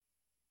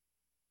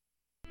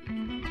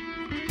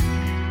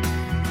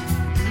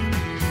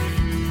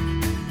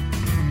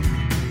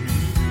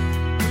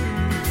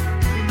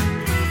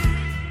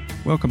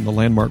Welcome to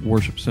Landmark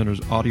Worship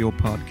Center's audio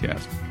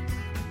podcast.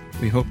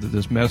 We hope that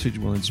this message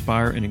will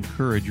inspire and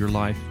encourage your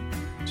life.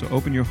 So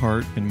open your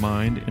heart and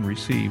mind and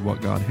receive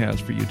what God has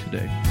for you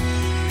today.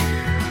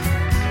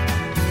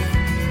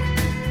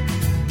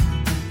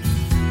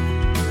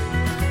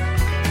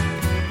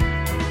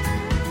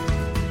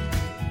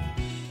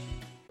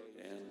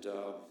 And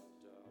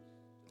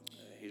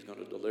he's going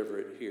to deliver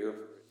it here.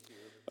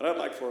 But I'd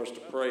like for us to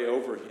pray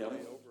over him.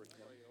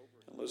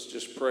 And let's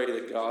just pray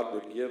that God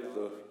would give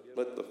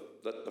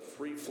let the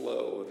free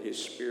flow of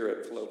his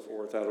Spirit flow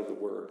forth out of the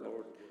Word.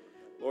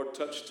 Lord,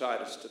 touch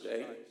Titus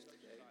today.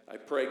 I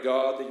pray,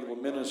 God, that you will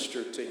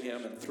minister to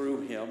him and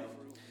through him.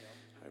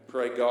 I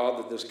pray, God,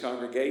 that this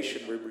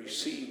congregation will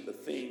receive the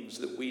things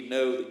that we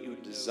know that you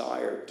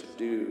desire to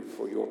do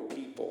for your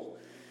people.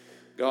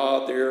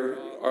 God, there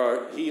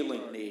are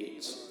healing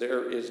needs.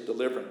 There is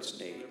deliverance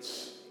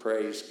needs.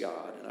 Praise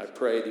God. And I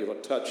pray that you will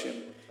touch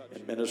him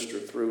and minister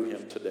through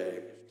him today.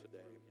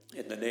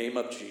 In the name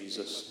of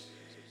Jesus,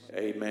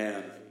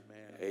 amen.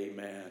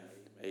 Amen.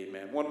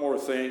 Amen. One more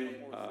thing.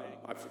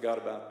 I forgot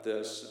about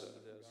this.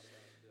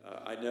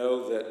 I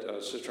know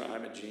that Sister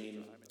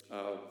Imogene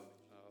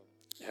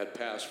had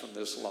passed from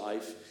this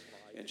life,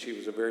 and she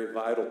was a very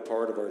vital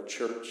part of our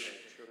church,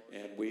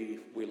 and we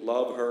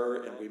love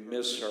her and we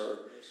miss her.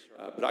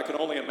 But I can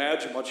only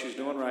imagine what she's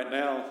doing right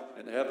now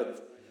in heaven,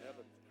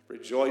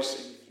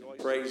 rejoicing and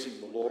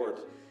praising the Lord.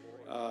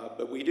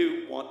 But we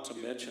do want to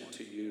mention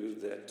to you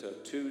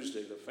that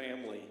Tuesday the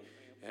family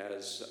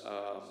has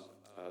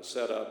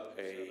set up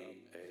a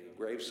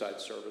graveside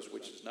service,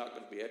 which is not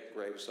going to be at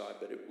graveside,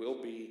 but it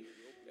will be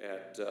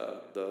at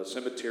the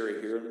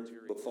cemetery here in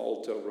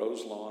Bethalto,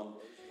 Roselawn.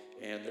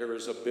 And there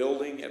is a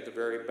building at the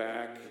very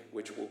back,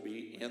 which will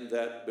be in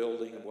that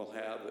building, and we'll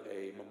have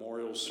a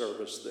memorial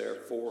service there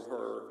for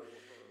her.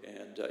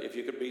 And if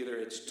you could be there,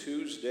 it's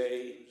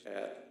Tuesday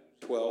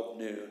at 12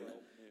 noon.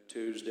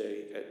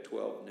 Tuesday at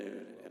 12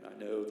 noon. And I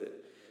know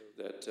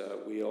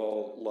that we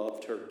all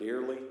loved her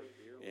dearly,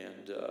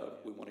 and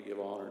we want to give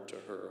honor to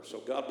her. So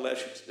God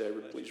bless you today.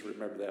 Please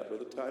remember that,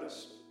 Brother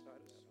Titus.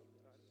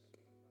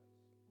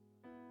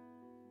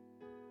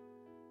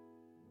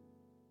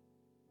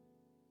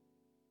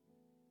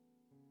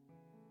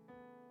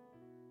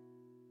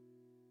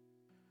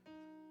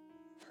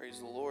 Praise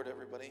the Lord,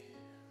 everybody.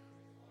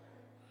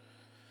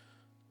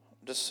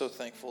 I'm just so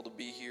thankful to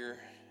be here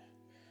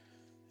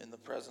in the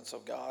presence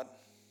of God.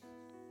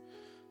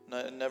 And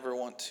I never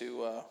want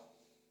to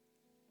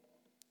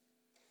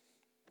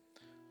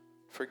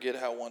forget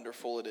how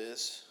wonderful it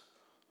is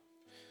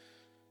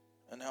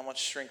and how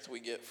much strength we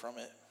get from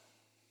it.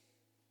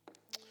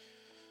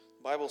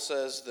 The Bible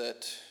says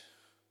that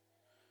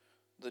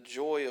the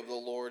joy of the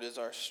Lord is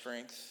our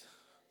strength,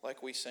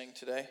 like we sang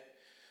today.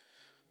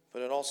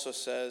 But it also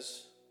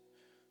says,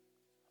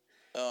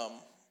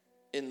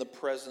 in the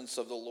presence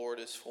of the Lord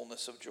is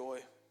fullness of joy.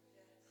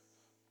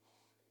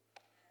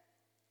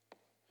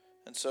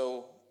 And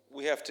so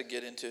we have to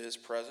get into his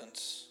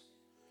presence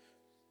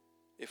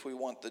if we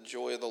want the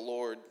joy of the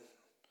Lord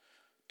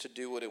to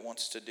do what it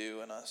wants to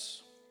do in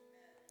us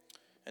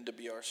and to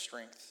be our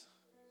strength.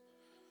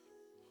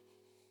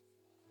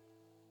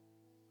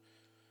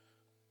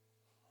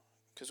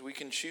 Because we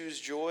can choose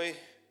joy,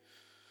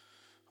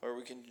 or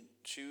we can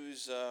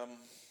choose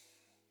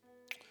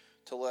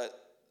to let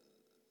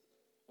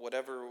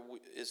whatever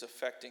is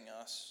affecting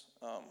us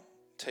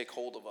take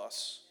hold of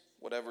us.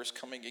 Whatever's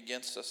coming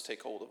against us,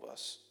 take hold of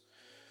us.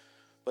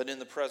 But in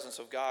the presence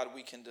of God,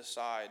 we can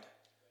decide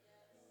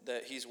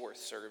that he's worth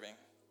serving,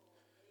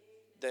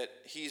 that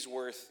he's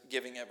worth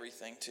giving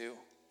everything to.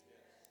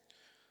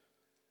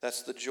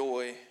 That's the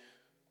joy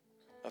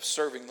of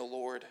serving the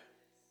Lord,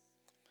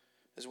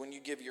 is when you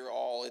give your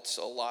all, it's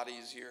a lot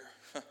easier.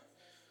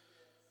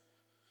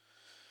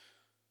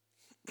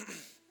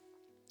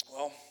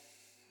 Well,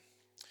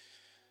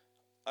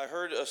 I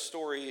heard a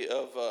story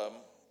of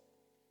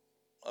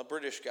a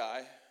British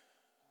guy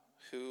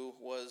who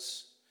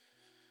was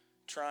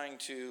trying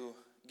to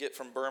get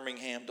from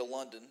Birmingham to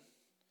London,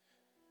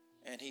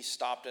 and he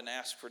stopped and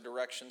asked for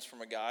directions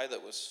from a guy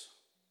that was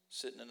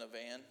sitting in a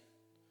van.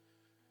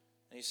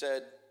 And he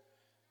said,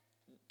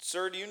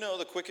 "Sir, do you know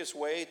the quickest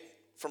way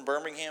from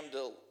Birmingham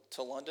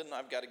to London?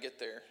 I've got to get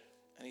there."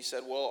 And he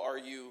said, "Well, are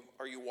you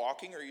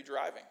walking or are you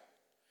driving?"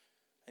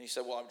 And he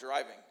said, "Well, I'm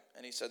driving."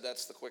 And he said,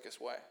 "That's the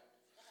quickest way.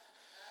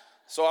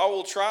 So I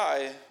will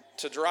try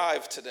to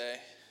drive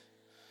today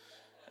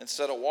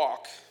instead of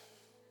walk.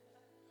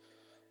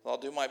 I'll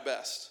do my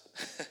best."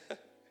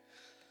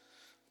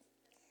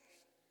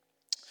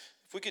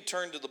 If we could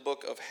turn to the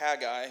book of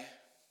Haggai,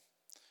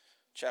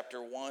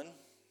 chapter 1.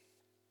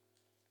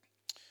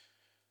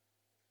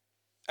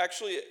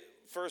 Actually,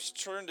 first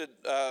turn to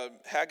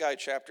Haggai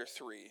chapter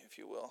 3, if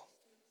you will.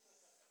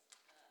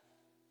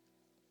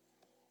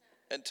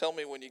 And tell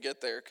me when you get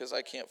there, because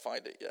I can't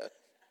find it yet.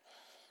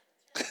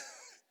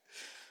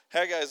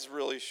 Haggai's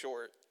really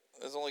short.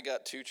 It's only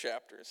got 2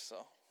 chapters,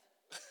 so.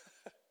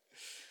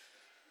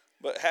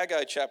 But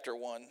Haggai chapter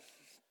 1,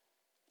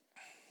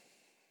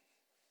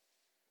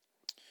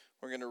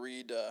 we're going to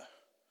read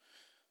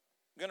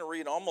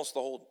almost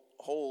the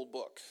whole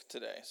book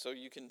today. So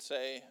you can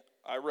say,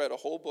 I read a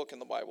whole book in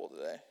the Bible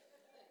today,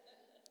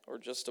 or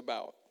just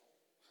about.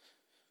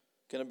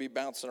 Going to be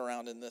bouncing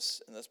around in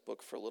this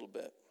book for a little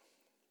bit.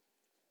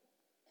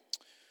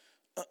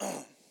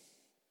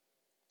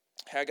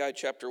 Haggai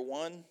chapter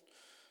 1,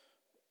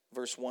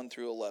 verse 1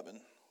 through 11.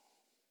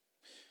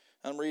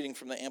 I'm reading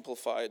from the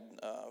Amplified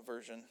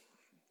version.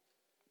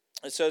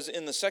 It says,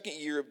 in the second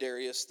year of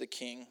Darius, the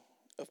king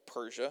of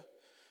Persia,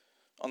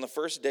 on the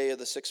first day of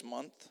the 6th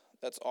month,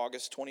 that's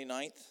August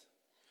 29th,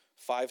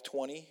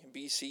 520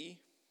 BC,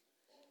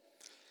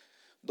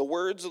 the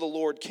words of the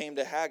Lord came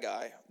to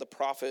Haggai, the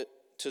prophet,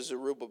 to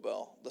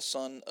Zerubbabel, the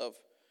son of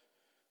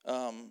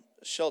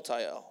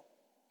Shealtiel,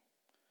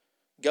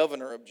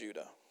 governor of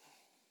Judah,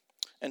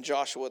 and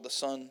Joshua, the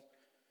son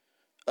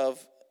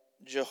of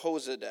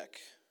Jehozadak,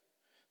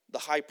 the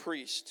high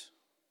priest,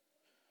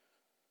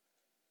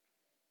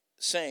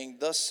 saying,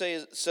 thus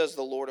says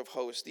the Lord of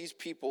hosts, these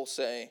people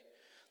say,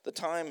 the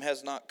time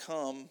has not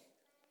come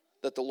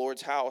that the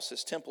Lord's house,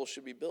 his temple,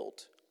 should be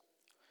built.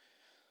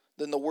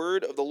 Then the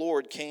word of the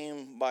Lord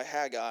came by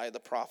Haggai the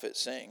prophet,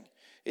 saying,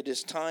 it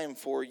is time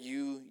for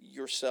you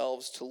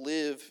yourselves to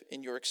live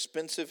in your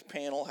expensive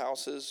panel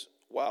houses,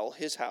 while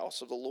his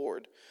house of the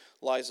Lord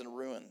lies in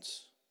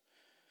ruins.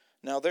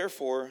 Now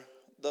therefore,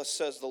 thus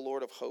says the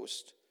Lord of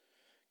hosts,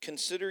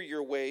 consider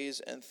your ways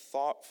and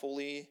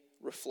thoughtfully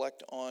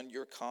reflect on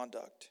your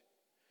conduct.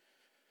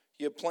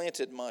 You have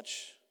planted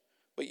much,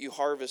 but you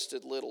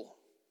harvested little.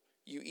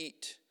 You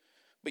eat,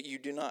 but you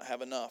do not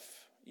have enough.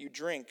 You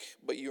drink,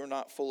 but you are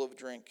not full of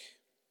drink.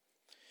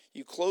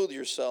 You clothe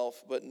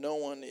yourself, but no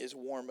one is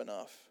warm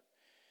enough.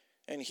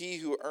 And he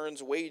who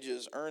earns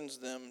wages earns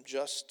them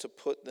just to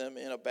put them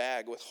in a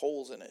bag with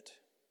holes in it.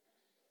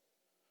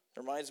 It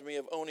reminds me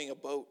of owning a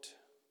boat.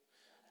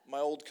 My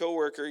old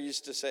coworker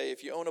used to say,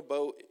 if you own a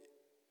boat,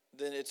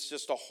 then it's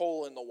just a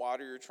hole in the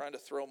water you're trying to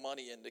throw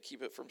money in to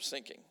keep it from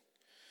sinking.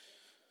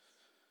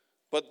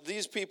 But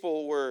these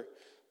people were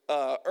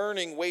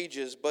earning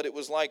wages, but it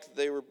was like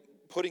they were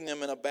putting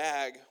them in a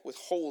bag with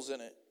holes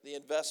in it. The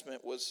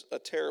investment was a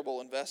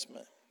terrible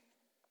investment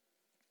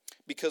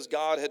because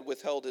God had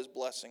withheld his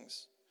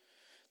blessings.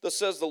 Thus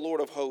says the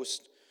Lord of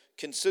hosts,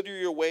 consider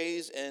your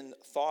ways and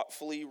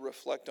thoughtfully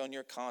reflect on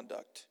your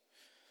conduct.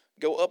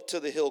 Go up to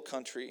the hill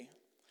country,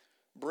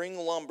 bring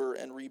lumber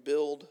and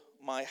rebuild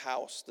my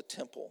house, the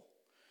temple,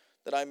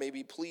 that I may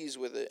be pleased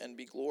with it and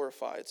be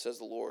glorified, says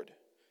the Lord,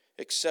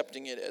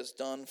 accepting it as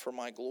done for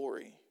my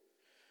glory.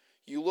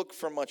 You look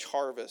for much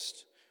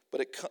harvest,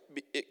 but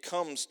it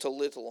comes to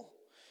little.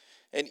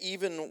 And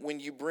even when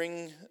you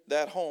bring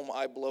that home,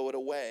 I blow it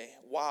away.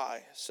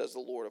 Why, says the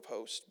Lord of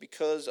hosts?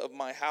 Because of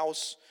my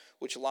house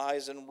which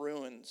lies in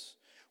ruins,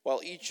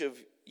 while each of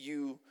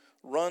you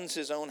runs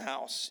his own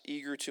house,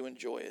 eager to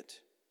enjoy it.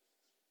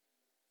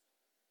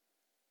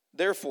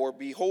 Therefore,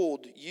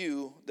 behold,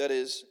 you, that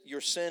is,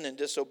 your sin and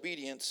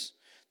disobedience,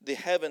 the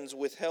heavens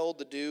withheld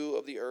the dew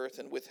of the earth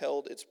and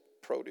withheld its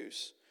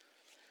produce.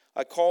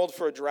 I called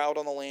for a drought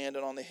on the land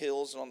and on the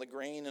hills and on the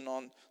grain and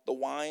on the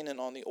wine and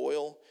on the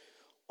oil,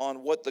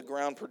 on what the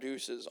ground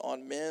produces,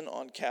 on men,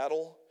 on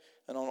cattle,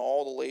 and on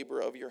all the labor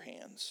of your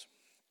hands.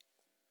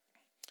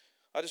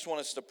 I just want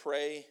us to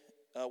pray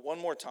one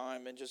more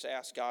time and just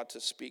ask God to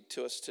speak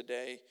to us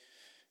today,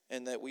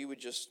 and that we would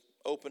just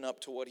open up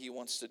to what he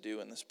wants to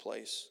do in this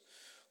place.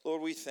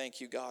 Lord, we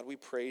thank you, God. We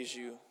praise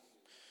you.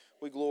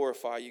 We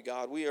glorify you,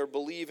 God. We are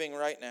believing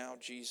right now,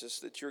 Jesus,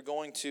 that you're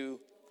going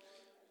to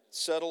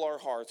settle our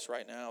hearts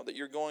right now, that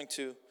you're going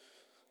to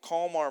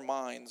calm our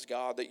minds,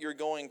 God, that you're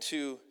going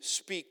to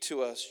speak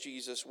to us,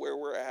 Jesus, where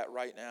we're at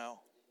right now.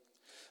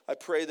 I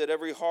pray that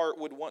every heart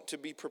would want to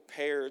be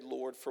prepared,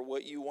 Lord, for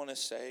what you want to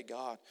say,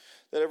 God.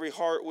 That every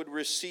heart would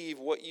receive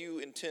what you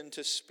intend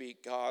to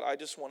speak, God. I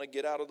just want to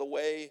get out of the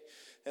way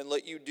and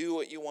let you do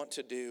what you want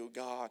to do,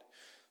 God.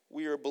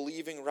 We are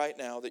believing right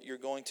now that you're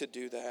going to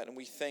do that, and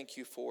we thank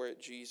you for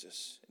it,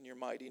 Jesus, in your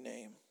mighty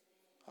name.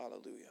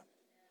 Hallelujah.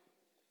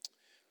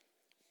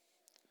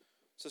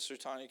 Sister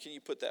Tanya, can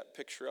you put that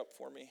picture up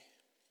for me?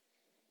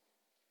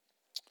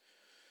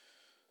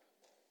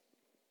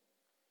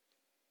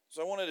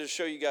 So I wanted to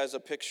show you guys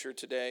a picture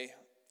today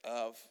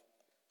of,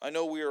 I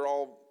know we are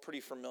all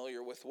pretty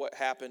familiar with what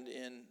happened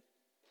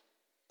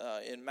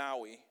in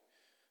Maui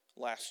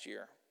last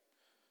year,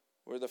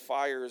 where the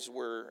fires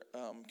were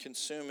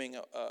consuming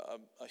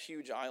a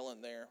huge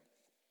island there.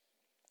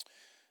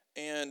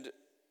 And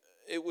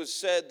it was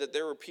said that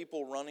there were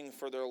people running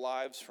for their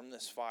lives from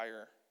this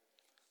fire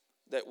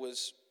that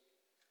was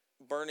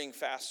burning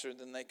faster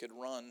than they could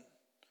run.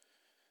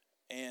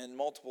 And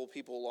multiple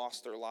people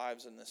lost their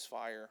lives in this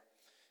fire.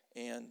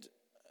 And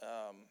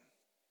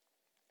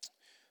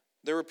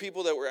there were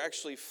people that were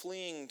actually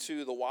fleeing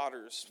to the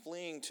waters,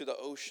 fleeing to the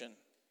ocean.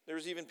 There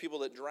was even people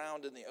that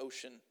drowned in the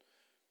ocean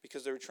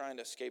because they were trying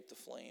to escape the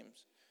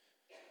flames.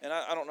 And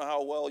I don't know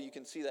how well you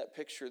can see that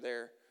picture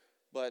there,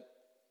 but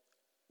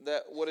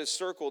that what is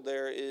circled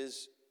there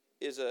is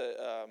is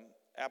a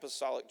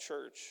apostolic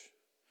church.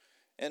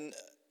 And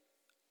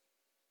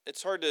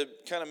it's hard to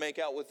kind of make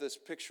out with this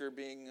picture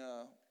being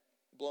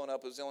blown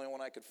up. It was the only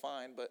one I could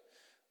find. But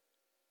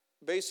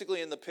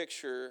basically in the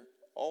picture,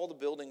 all the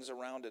buildings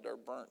around it are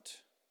burnt.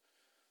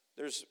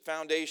 There's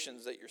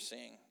foundations that you're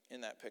seeing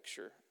in that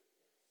picture.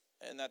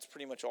 And that's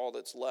pretty much all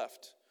that's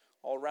left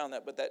all around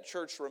that. But that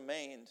church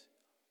remained.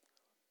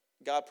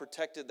 God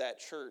protected that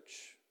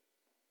church.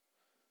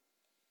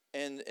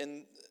 And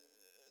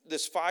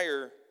this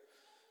fire,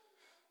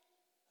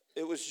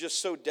 it was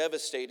just so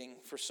devastating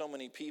for so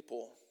many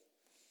people.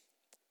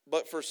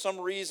 But for some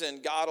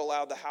reason, God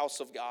allowed the house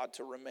of God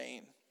to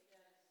remain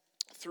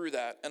through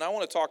that. And I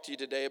want to talk to you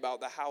today about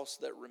the house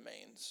that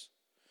remains.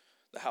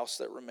 The house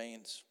that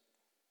remains.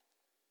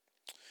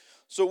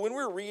 So when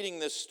we're reading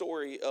this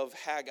story of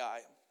Haggai,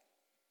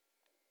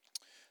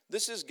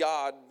 this is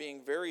God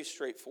being very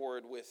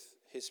straightforward with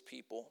his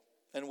people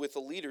and with the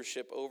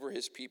leadership over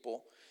his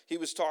people. He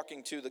was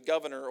talking to the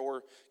governor,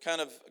 or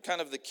kind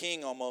of the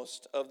king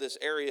almost, of this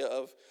area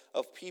of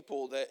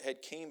people that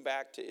had came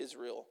back to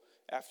Israel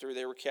after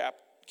they were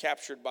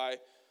captured by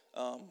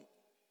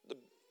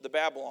the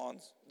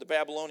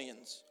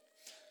Babylonians.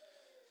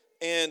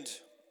 And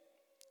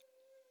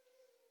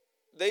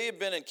they had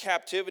been in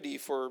captivity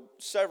for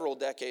several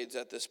decades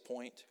at this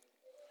point.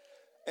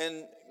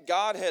 And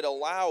God had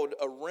allowed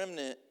a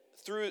remnant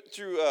through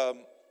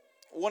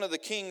one of the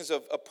kings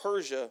of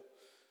Persia.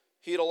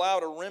 He had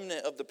allowed a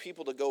remnant of the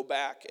people to go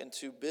back and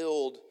to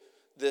build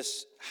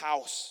this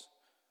house,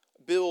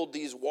 build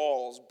these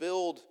walls,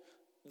 build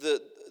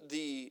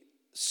the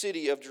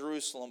city of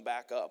Jerusalem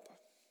back up.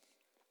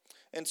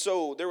 And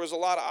so there was a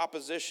lot of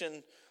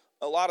opposition,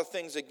 a lot of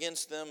things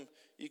against them.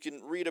 You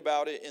can read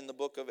about it in the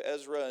book of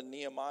Ezra and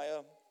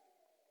Nehemiah.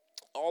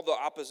 All the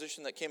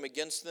opposition that came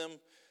against them,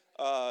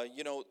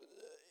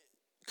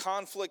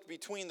 conflict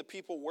between the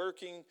people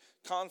working,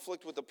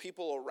 conflict with the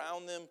people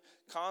around them,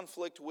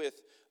 conflict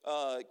with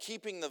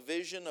keeping the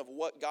vision of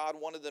what God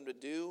wanted them to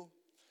do,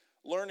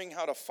 learning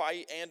how to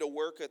fight and to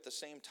work at the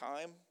same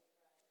time.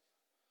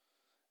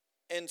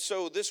 And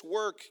so this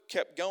work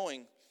kept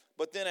going,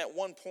 but then at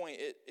one point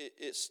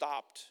it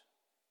stopped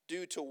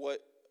due to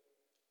what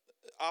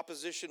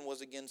opposition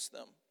was against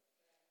them.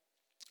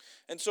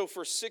 And so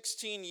for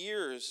 16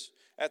 years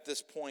at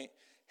this point,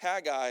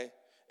 Haggai,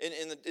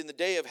 in the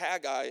day of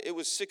Haggai, it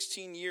was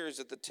 16 years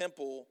that the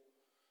temple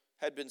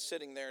had been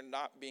sitting there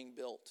not being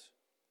built.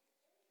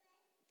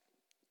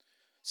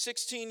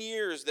 16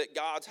 years that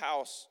God's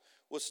house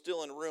was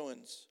still in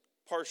ruins,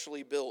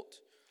 partially built,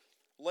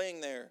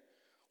 laying there,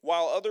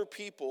 while other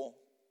people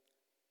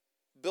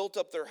built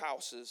up their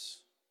houses,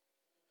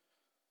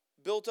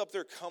 built up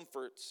their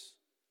comforts,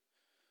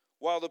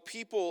 while the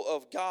people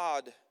of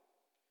God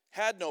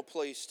had no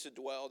place to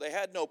dwell. They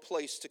had no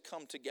place to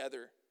come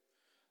together.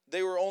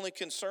 They were only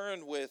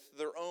concerned with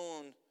their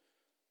own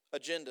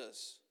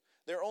agendas.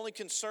 They're only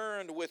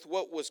concerned with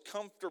what was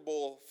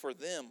comfortable for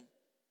them.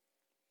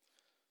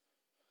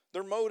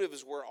 Their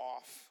motives were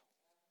off.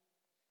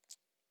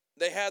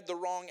 They had the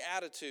wrong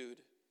attitude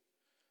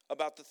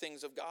about the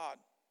things of God.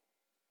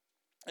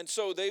 And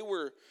so they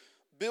were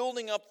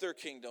building up their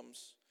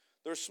kingdoms,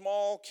 their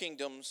small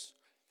kingdoms,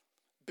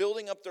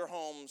 building up their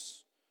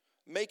homes,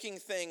 making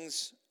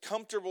things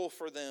comfortable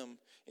for them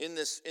in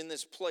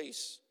this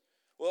place.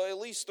 Well, at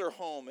least their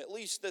home, at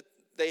least that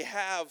they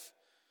have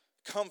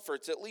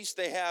comforts, at least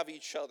they have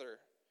each other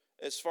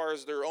as far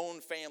as their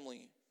own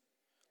family.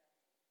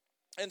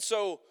 And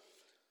so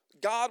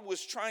God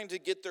was trying to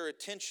get their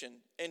attention,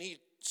 and he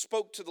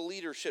spoke to the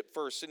leadership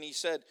first, and he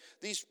said,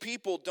 these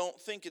people don't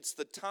think it's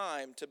the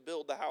time to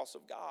build the house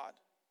of God.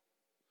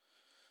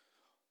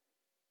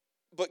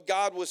 But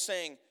God was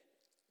saying,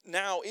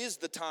 now is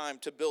the time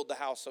to build the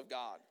house of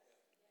God.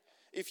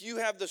 If you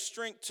have the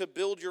strength to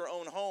build your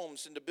own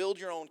homes and to build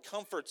your own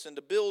comforts and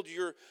to build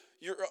your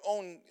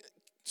own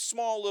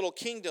small little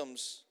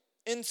kingdoms,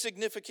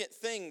 insignificant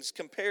things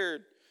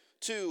compared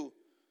to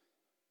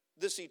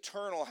this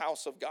eternal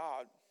house of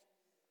God.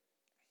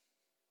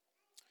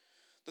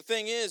 The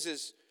thing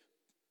is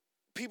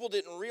people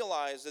didn't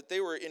realize that they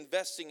were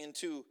investing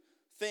into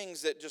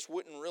things that just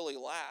wouldn't really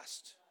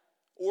last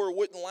or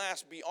wouldn't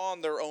last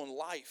beyond their own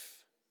life.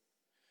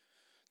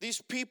 These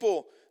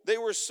people, they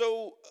were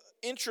so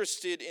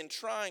interested in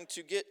trying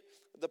to get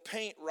the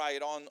paint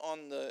right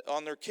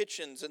on their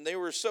kitchens, and they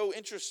were so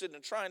interested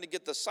in trying to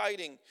get the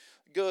siding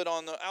good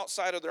on the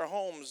outside of their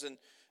homes, and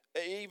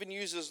it even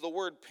uses the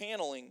word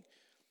paneling.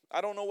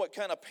 I don't know what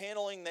kind of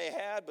paneling they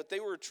had, but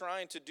they were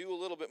trying to do a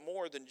little bit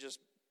more than just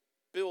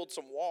build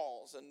some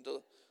walls and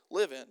to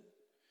live in.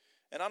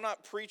 And I'm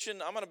not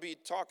preaching, I'm going to be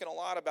talking a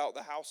lot about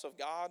the house of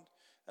God,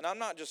 and I'm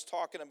not just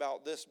talking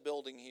about this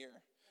building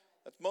here.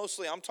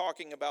 Mostly I'm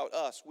talking about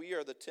us. We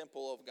are the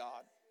temple of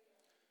God.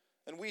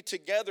 And we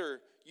together,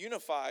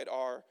 unified,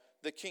 are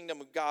the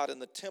kingdom of God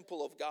and the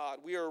temple of God.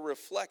 We are a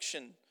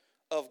reflection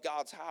of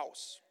God's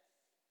house.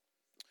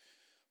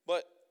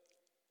 But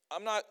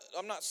I'm not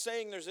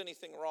saying there's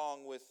anything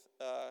wrong with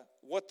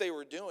what they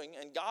were doing,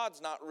 and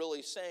God's not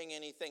really saying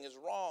anything is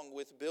wrong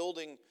with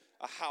building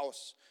a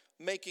house,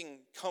 making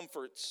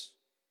comforts,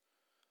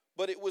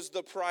 but it was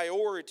the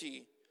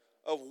priority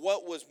of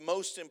what was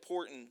most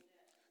important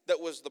that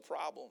was the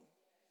problem.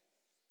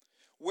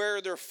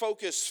 Where their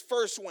focus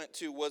first went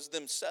to was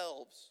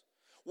themselves,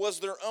 was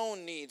their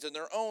own needs and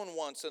their own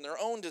wants and their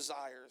own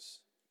desires.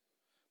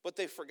 But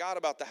they forgot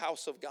about the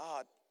house of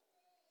God.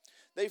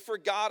 They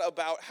forgot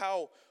about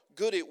how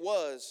good it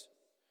was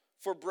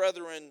for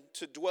brethren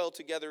to dwell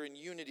together in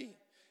unity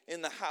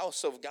in the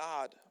house of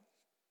God.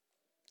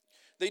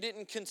 They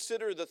didn't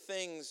consider the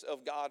things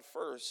of God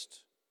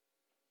first.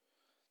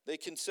 They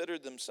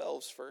considered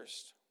themselves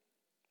first.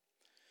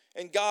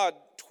 And God,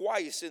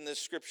 twice in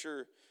this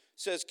scripture,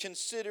 says,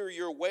 consider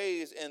your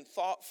ways and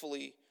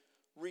thoughtfully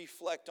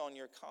reflect on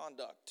your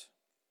conduct.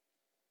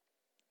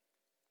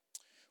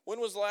 When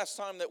was the last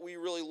time that we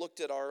really looked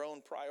at our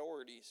own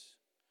priorities?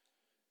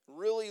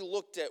 Really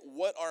looked at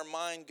what our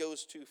mind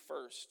goes to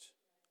first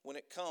when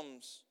it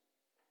comes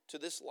to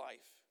this life,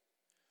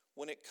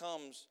 when it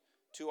comes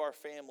to our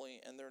family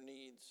and their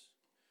needs,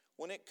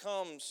 when it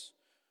comes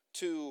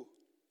to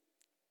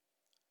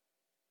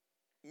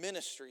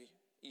ministry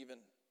even.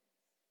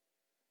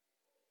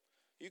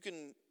 You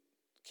can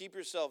keep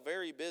yourself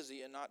very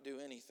busy and not do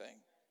anything,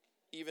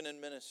 even in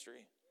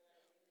ministry.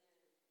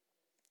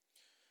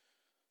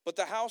 But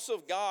the house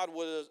of God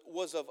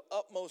was of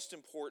utmost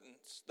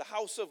importance. The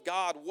house of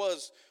God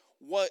was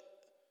what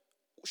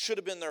should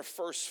have been their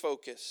first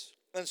focus.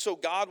 And so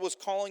God was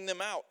calling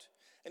them out.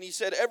 And he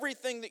said,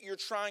 everything that you're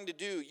trying to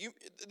do,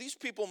 these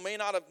people may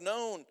not have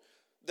known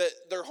that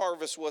their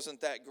harvest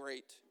wasn't that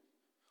great,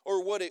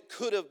 or what it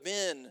could have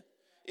been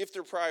if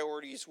their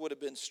priorities would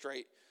have been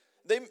straight.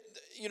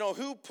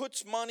 Who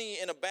puts money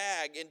in a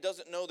bag and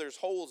doesn't know there's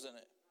holes in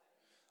it?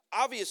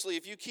 Obviously,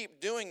 if you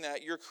keep doing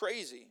that, you're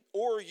crazy.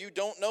 Or you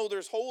don't know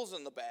there's holes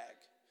in the bag.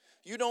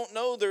 You don't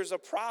know there's a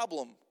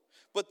problem.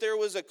 But there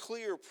was a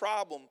clear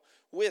problem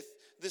with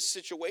this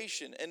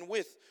situation and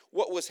with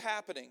what was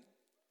happening.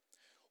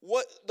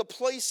 What the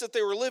place that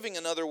they were living,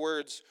 in other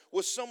words,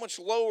 was so much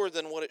lower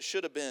than what it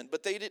should have been.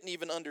 But they didn't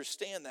even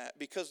understand that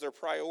because their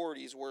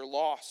priorities were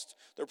lost.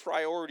 Their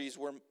priorities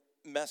were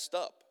messed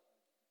up.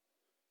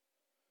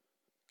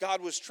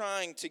 God was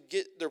trying to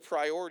get their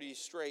priorities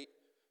straight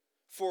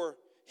for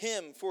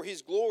him, for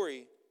his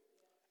glory,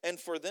 and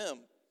for them.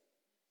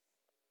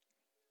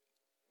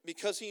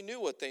 Because he knew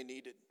what they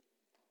needed.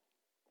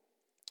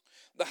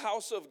 The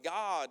house of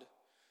God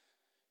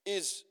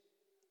it's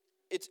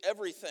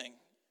everything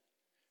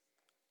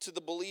to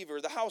the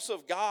believer. The house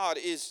of God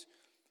is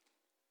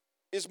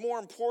more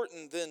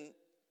important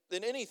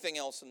than anything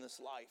else in this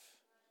life.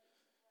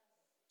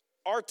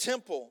 Our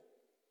temple,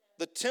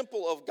 the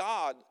temple of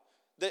God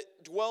that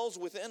dwells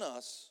within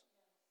us,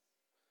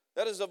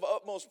 that is of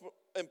utmost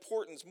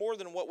importance, more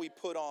than what we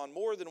put on,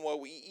 more than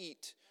what we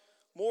eat,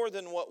 more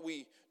than what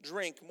we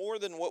drink, more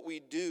than what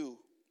we do.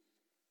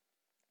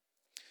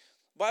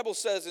 The Bible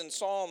says in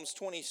Psalms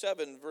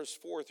 27, verse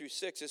 4 through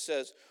 6, it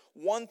says,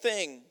 one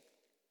thing,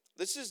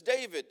 this is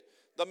David,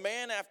 the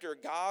man after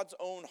God's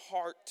own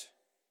heart,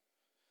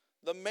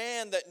 the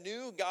man that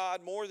knew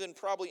God more than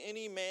probably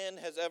any man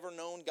has ever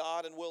known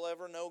God and will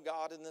ever know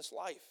God in this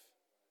life.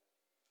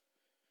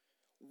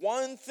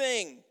 One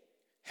thing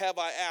have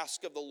I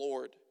asked of the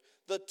Lord,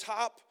 the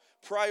top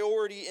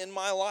priority in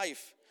my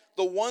life.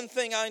 The one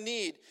thing I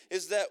need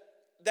is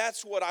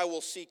that's what I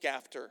will seek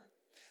after,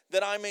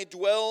 that I may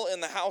dwell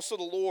in the house of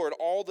the Lord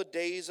all the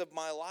days of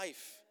my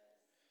life,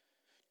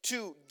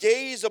 to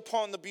gaze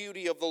upon the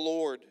beauty of the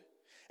Lord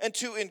and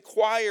to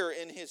inquire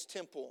in his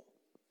temple,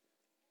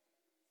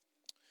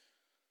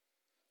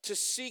 to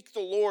seek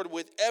the Lord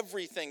with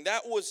everything.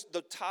 That was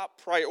the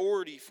top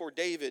priority for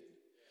David.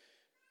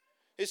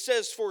 It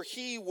says, for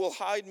he will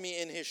hide me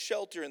in his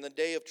shelter in the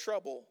day of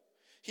trouble.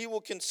 He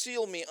will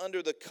conceal me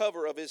under the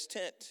cover of his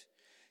tent.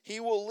 He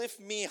will lift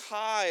me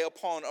high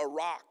upon a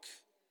rock.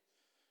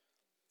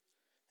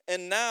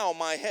 And now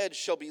my head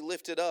shall be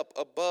lifted up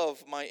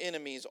above my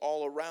enemies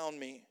all around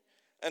me.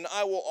 And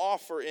I will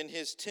offer in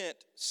his tent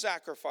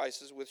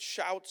sacrifices with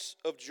shouts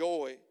of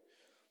joy.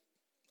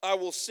 I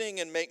will sing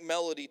and make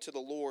melody to the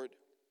Lord.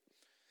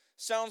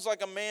 Sounds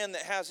like a man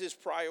that has his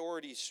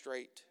priorities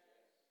straight.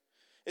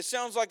 It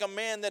sounds like a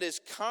man that is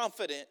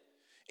confident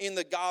in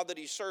the God that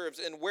he serves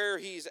and where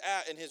he's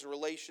at in his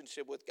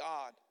relationship with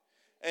God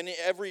and in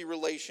every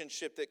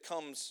relationship that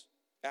comes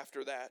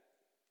after that.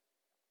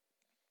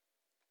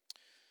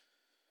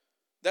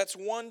 That's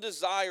one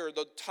desire,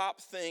 the top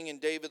thing in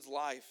David's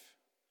life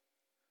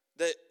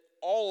that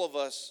all of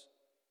us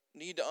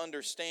need to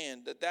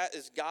understand, that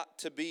has got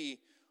to be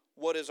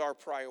what is our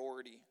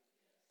priority,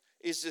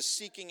 is just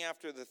seeking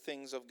after the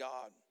things of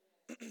God.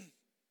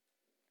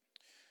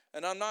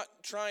 And I'm not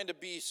trying to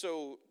be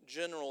so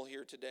general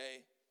here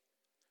today.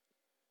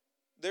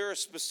 There are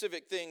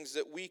specific things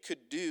that we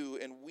could do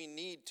and we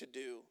need to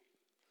do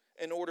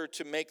in order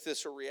to make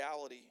this a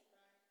reality.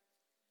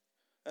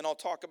 And I'll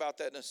talk about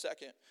that in a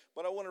second.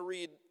 But I want to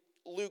read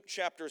Luke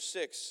chapter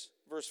 6,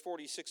 verse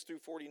 46 through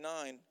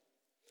 49.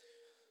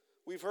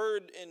 We've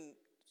heard in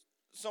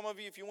some of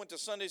you, if you went to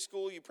Sunday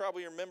school, you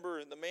probably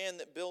remember the man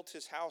that built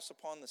his house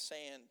upon the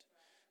sand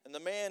and the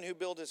man who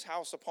built his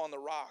house upon the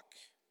rock.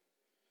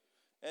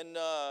 And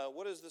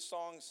what does the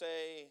song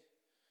say?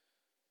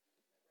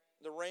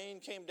 The rain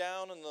came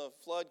down and the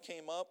flood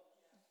came up.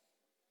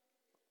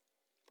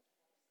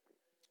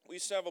 We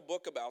used to have a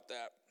book about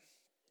that.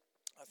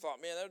 I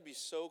thought, man, that would be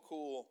so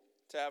cool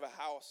to have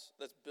a house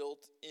that's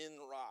built in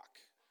rock.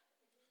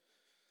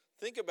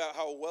 Think about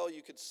how well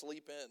you could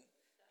sleep in.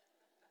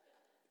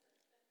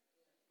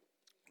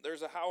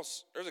 There's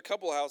a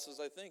couple houses,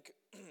 I think,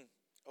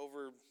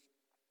 over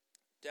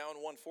down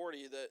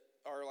 140 that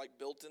are like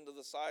built into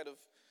the side of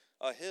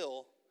a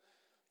hill.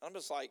 I'm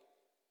just like,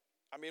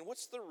 I mean,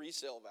 what's the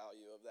resale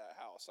value of that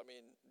house? I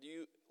mean,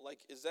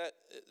 is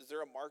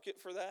there a market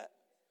for that?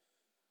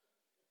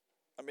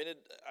 I mean,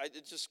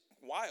 it's just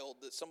wild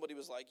that somebody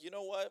was like, you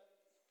know what?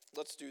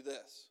 Let's do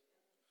this.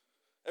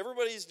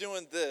 Everybody's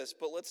doing this,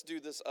 but let's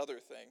do this other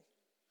thing.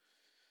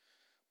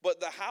 But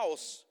the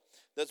house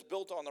that's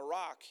built on the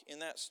rock in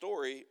that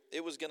story,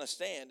 it was going to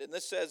stand. And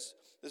this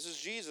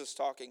is Jesus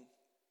talking.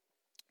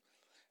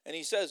 And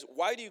he says,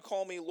 why do you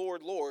call me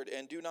Lord, Lord,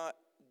 and do not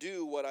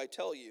do what I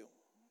tell you?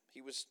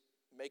 He was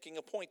making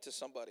a point to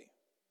somebody.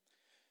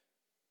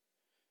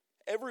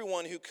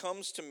 Everyone who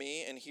comes to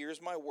me and hears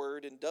my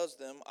word and does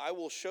them, I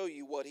will show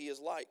you what he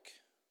is like.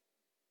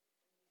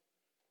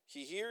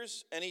 He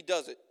hears and he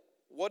does it.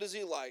 What is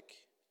he like?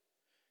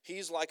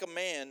 He's like a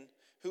man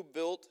who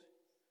built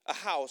a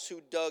house,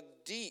 who dug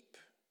deep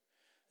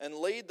and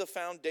laid the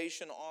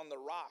foundation on the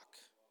rock.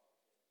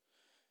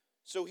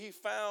 So he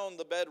found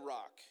the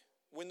bedrock.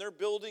 When they're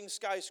building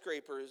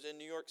skyscrapers in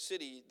New York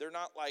City, they're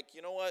not like,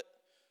 you know what,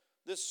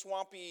 this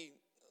swampy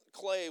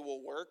clay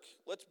will work.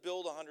 Let's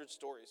build 100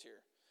 stories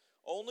here.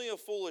 Only a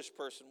foolish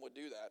person would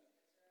do that.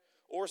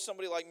 Or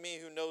somebody like me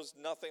who knows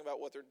nothing about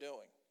what they're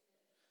doing.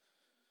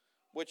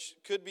 Which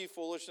could be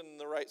foolish in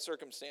the right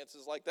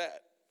circumstances like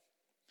that.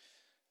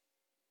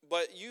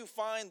 But you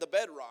find the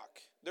bedrock.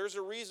 There's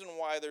a reason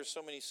why there's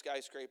so many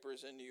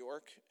skyscrapers in New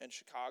York and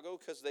Chicago,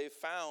 because they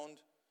found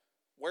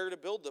where to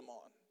build them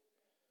on.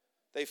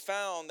 They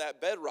found that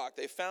bedrock.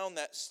 They found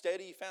that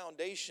steady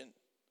foundation.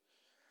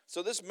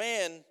 So this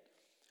man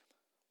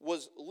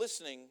was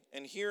listening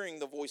and hearing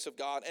the voice of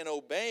God and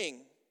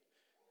obeying.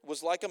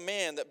 Was like a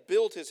man that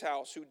built his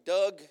house, who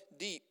dug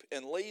deep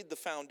and laid the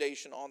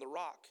foundation on the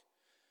rock.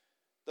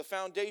 The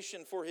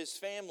foundation for his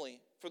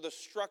family, for the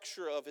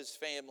structure of his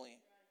family,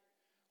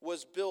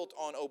 was built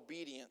on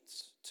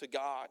obedience to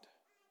God.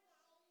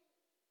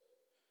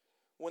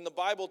 When the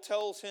Bible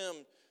tells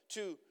him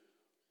to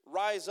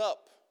rise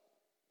up,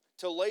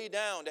 to lay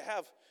down,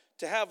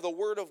 to have the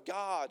word of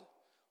God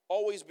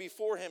always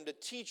before him, to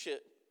teach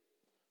it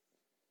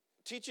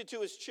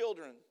to his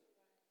children,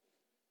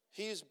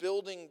 he's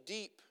building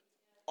deep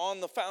on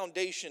the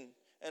foundation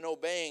and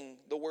obeying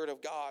the word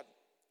of God.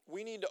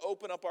 We need to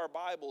open up our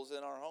Bibles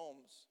in our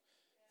homes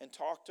and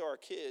talk to our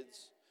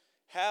kids.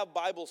 Have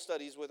Bible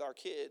studies with our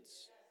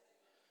kids.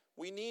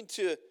 We need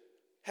to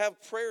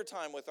have prayer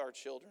time with our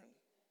children.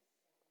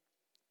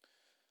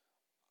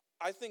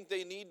 I think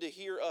they need to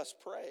hear us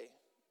pray.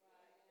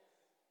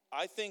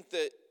 I think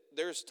that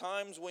there's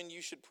times when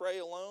you should pray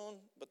alone,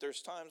 but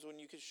there's times when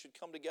you should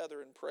come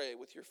together and pray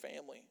with your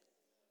family.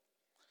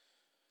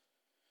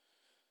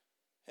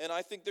 And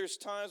I think there's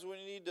times when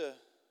you need to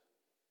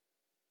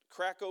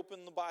crack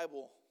open the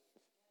Bible,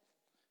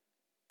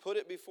 put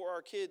it before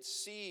our kids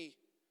see,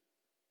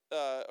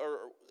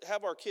 or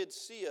have our kids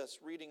see us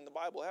reading the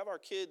Bible, have our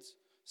kids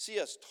see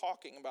us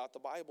talking about the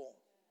Bible.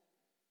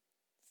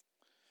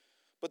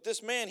 But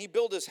this man, he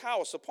built his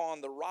house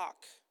upon the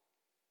rock.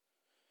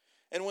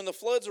 And when the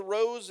floods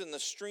arose and the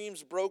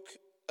streams broke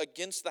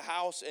against the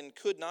house and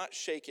could not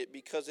shake it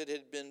because it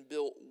had been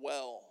built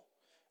well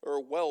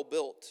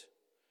built.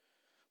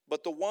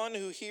 But the one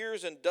who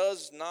hears and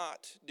does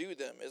not do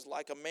them is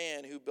like a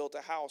man who built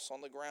a house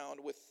on the ground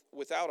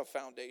without a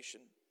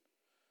foundation.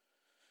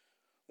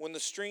 When the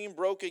stream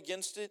broke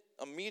against it,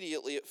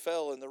 immediately it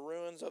fell, and the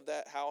ruins of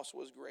that house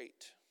was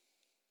great.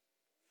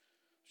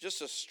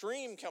 Just a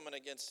stream coming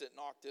against it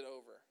knocked it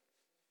over.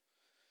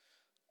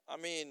 I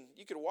mean,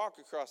 you could walk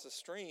across a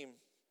stream.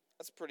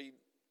 That's a pretty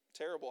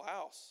terrible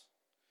house.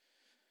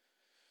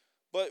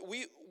 But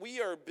we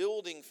are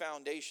building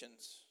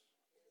foundations.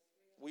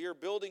 We are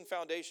building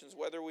foundations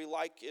whether we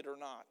like it or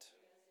not.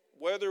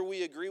 Whether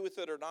we agree with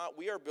it or not,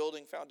 we are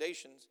building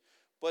foundations.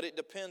 But it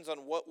depends on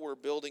what we're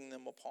building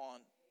them upon.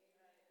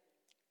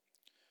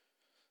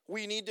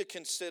 We need to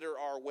consider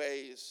our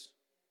ways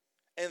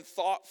and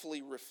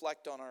thoughtfully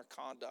reflect on our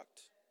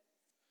conduct.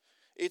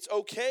 It's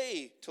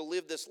okay to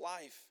live this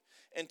life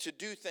and to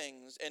do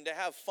things and to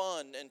have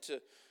fun and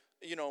to,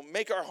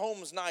 make our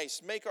homes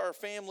nice, make our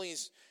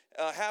families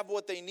have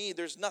what they need.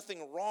 There's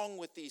nothing wrong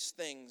with these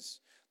things.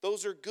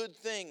 Those are good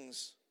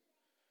things.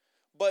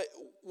 But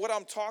what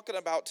I'm talking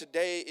about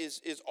today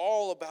is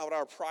all about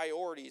our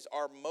priorities,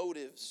 our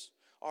motives,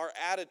 our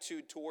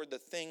attitude toward the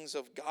things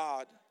of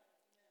God.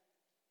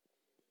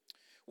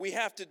 We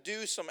have to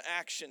do some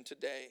action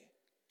today.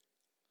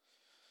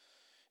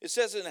 It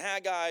says in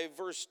Haggai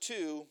verse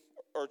 2,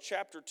 or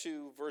chapter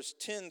 2, verse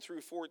 10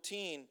 through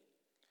 14,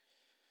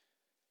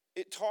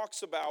 it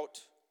talks about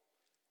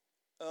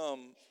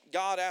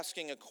God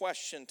asking a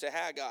question to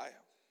Haggai.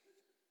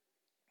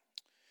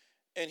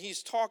 And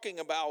he's talking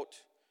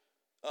about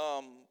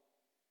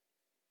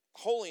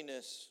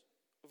holiness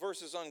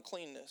versus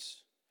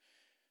uncleanness.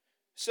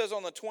 It says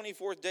on the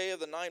 24th day of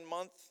the 9th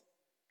month,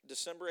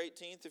 December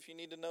 18th, if you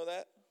need to know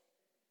that,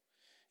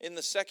 in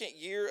the second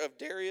year of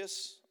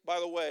Darius. By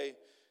the way,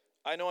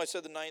 I know I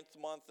said the 9th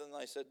month and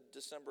I said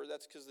December.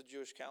 That's because the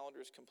Jewish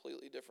calendar is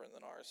completely different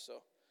than ours.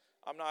 So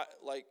I'm not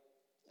like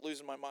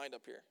losing my mind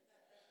up here.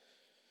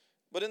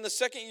 But in the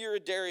second year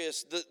of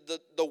Darius,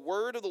 the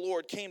word of the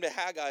Lord came to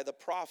Haggai the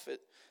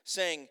prophet,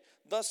 saying,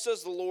 "Thus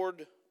says the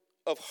Lord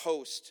of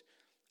hosts,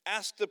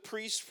 ask the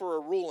priest for a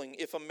ruling.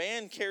 If a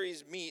man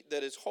carries meat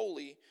that is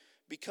holy,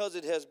 because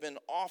it has been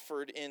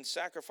offered in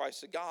sacrifice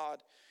to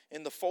God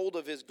in the fold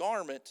of his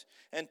garment,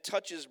 and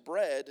touches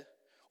bread,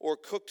 or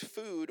cooked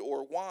food,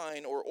 or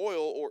wine, or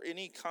oil, or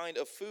any kind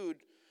of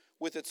food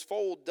with its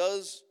fold,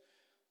 does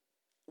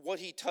what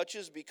he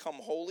touches become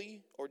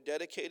holy or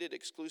dedicated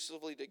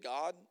exclusively to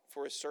God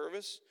for his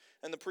service?"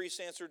 And the priest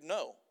answered,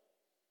 "No."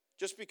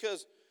 Just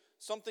because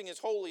something is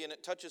holy and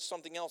it touches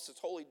something else that's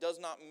holy does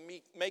not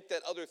make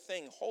that other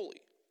thing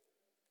holy.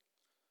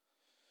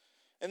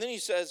 And then he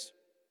says,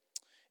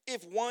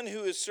 "If one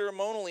who is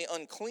ceremonially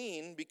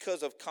unclean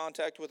because of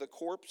contact with a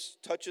corpse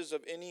touches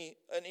of any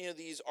of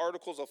these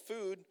articles of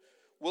food,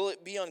 will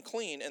it be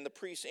unclean?" And the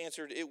priest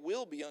answered, "It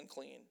will be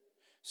unclean,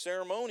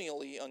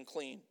 ceremonially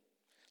unclean.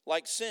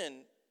 Like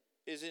sin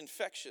is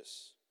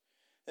infectious."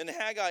 And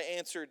Haggai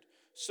answered,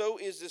 "So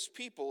is this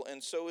people,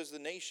 and so is the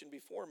nation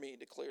before me,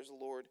 declares the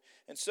Lord.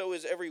 And so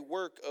is every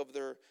work of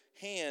their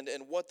hand,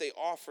 and what they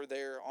offer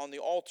there on the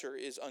altar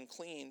is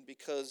unclean,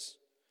 because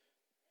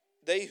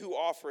they who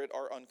offer it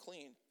are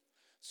unclean."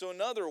 So in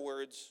other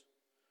words,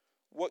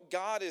 what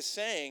God is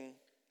saying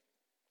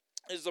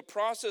is the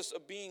process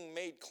of being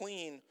made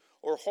clean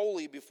or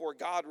holy before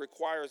God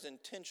requires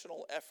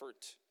intentional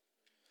effort.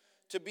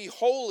 To be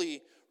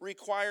holy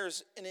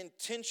requires an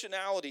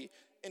intentionality,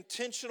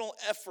 intentional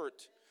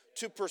effort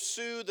to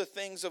pursue the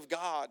things of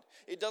God.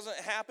 It doesn't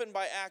happen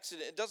by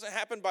accident. It doesn't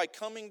happen by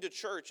coming to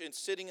church and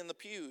sitting in the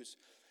pews.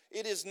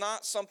 It is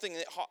not something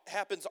that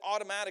happens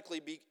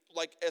automatically,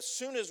 like as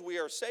soon as we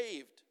are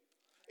saved.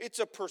 It's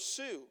a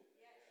pursue.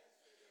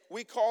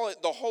 We call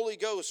it the Holy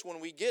Ghost when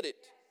we get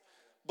it.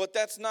 But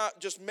that's not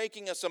just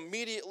making us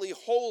immediately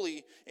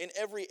holy in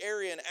every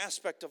area and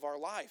aspect of our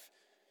life.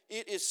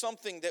 It is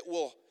something that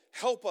will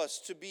help us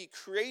to be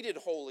created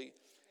holy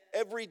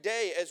every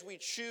day as we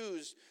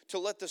choose to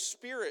let the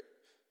Spirit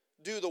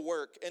do the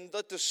work and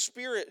let the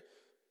Spirit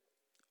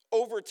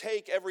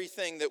overtake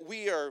everything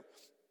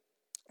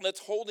that's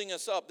holding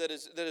us up, that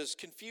is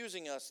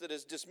confusing us, that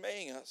is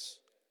dismaying us.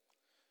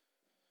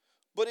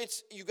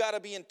 But you got to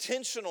be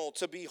intentional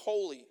to be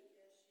holy.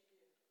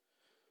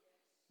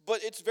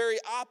 But it's very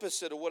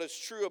opposite of what is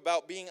true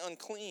about being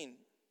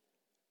unclean.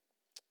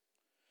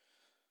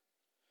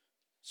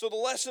 So the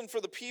lesson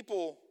for the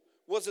people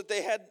was that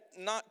they had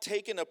not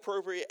taken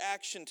appropriate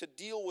action to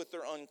deal with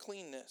their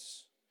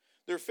uncleanness.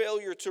 Their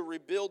failure to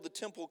rebuild the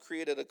temple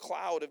created a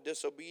cloud of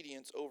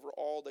disobedience over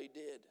all they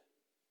did.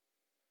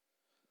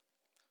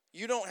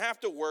 You don't have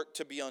to work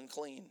to be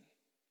unclean.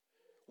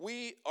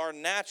 We are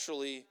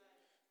naturally,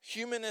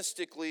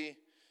 humanistically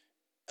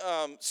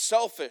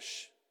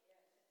selfish.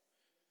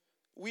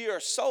 We are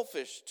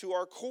selfish to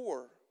our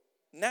core,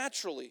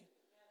 naturally.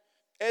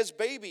 As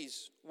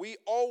babies, we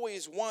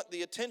always want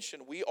the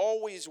attention. We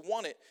always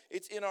want it.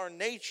 It's in our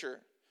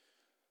nature.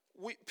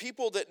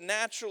 People that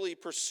naturally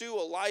pursue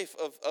a life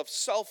of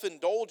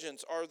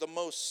self-indulgence are the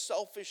most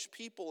selfish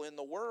people in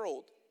the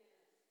world.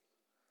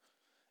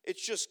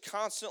 It's just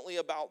constantly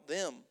about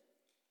them.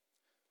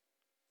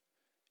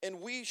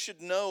 And we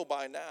should know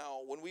by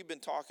now, when we've been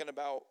talking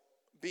about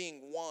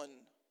being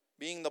one,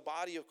 being the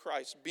body of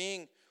Christ,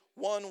 being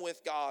one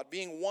with God,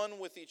 being one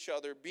with each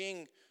other,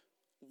 being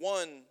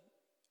one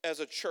as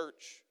a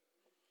church,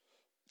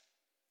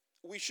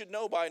 we should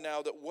know by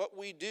now that what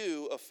we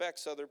do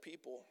affects other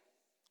people.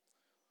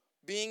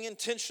 Being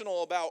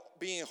intentional about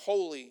being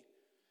holy,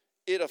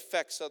 it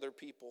affects other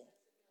people.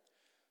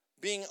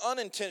 Being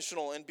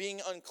unintentional and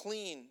being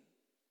unclean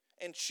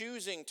and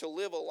choosing to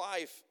live a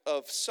life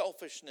of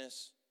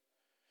selfishness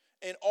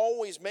and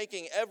always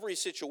making every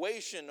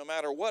situation, no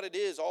matter what it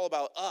is, all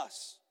about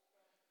us,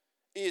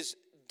 is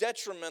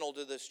detrimental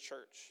to this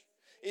church.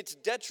 It's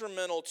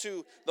detrimental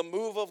to the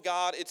move of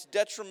God. It's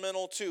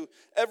detrimental to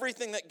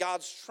everything that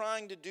God's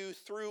trying to do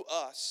through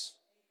us,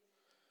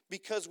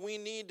 because we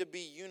need to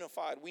be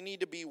unified. We need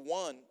to be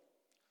one.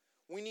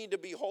 We need to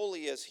be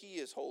holy as He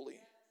is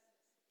holy.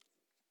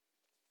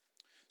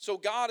 So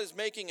God is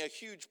making a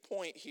huge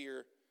point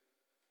here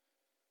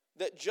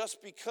that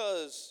just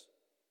because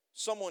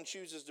someone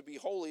chooses to be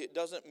holy, it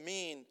doesn't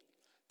mean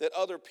that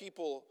other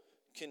people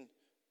can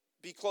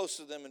be close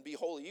to them and be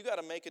holy. You got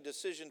to make a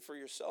decision for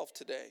yourself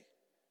today.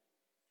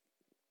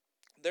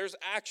 There's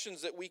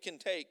actions that we can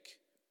take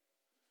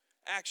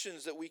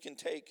actions that we can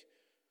take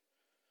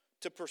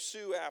to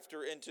pursue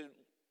after and to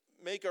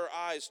make our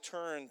eyes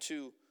turn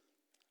to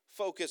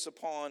focus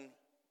upon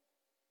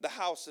the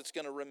house that's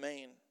going to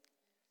remain.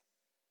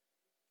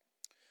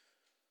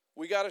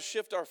 We got to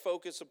shift our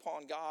focus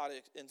upon God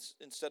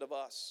instead of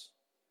us.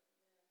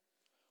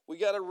 We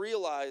got to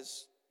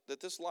realize that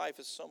this life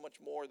is so much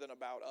more than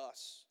about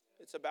us.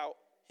 It's about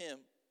Him.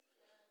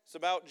 It's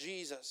about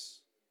Jesus.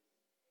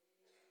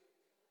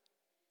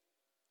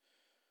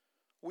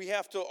 We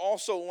have to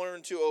also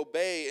learn to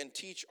obey and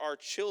teach our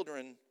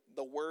children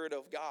the Word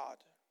of God.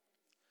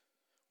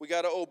 We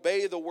got to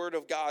obey the Word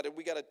of God, and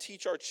we got to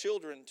teach our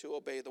children to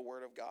obey the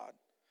Word of God.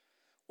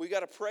 We got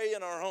to pray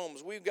in our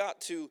homes. We've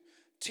got to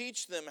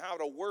teach them how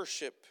to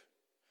worship.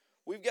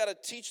 We've got to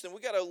teach them.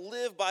 We've got to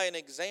live by an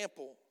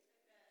example.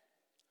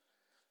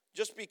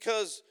 Just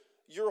because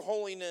your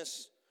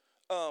holiness,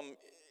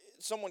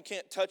 someone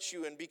can't touch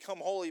you and become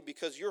holy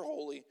because you're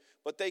holy,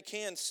 but they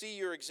can see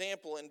your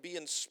example and be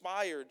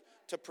inspired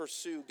to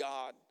pursue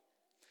God.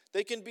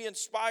 They can be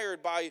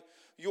inspired by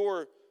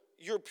your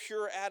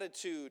pure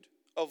attitude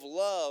of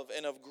love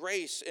and of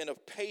grace and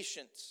of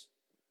patience.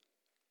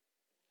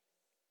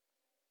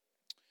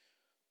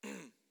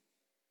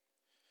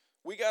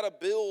 We got to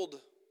build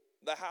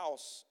the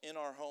house in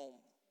our home.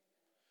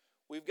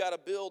 We've got to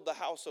build the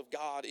house of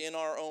God in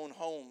our own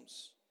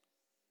homes.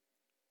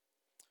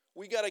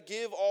 We got to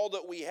give all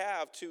that we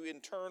have to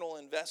internal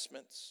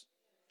investments.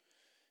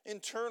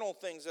 Internal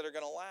things that are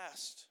going to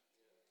last.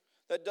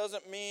 That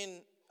doesn't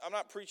mean, I'm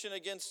not preaching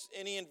against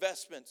any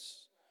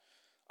investments.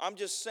 I'm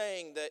just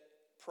saying that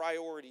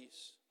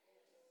priorities,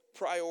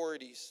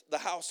 the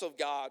house of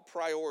God,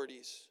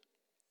 priorities.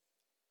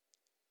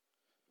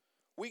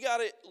 We got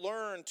to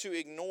learn to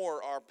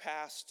ignore our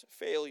past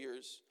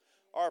failures,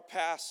 our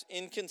past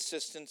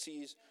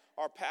inconsistencies,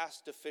 our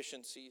past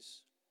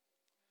deficiencies.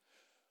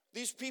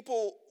 These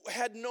people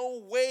had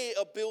no way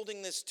of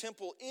building this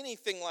temple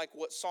anything like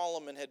what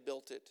Solomon had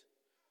built it.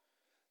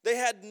 They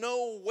had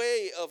no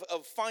way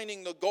of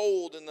finding the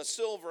gold and the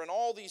silver and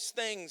all these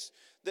things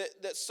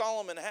that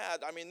Solomon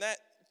had. I mean, that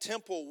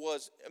temple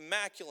was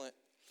immaculate.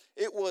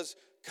 It was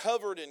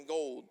covered in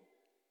gold.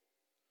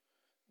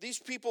 These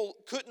people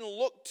couldn't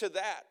look to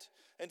that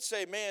and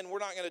say, man, we're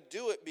not going to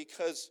do it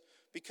because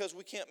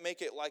we can't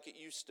make it like it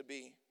used to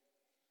be.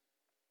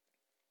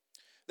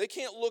 They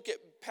can't look at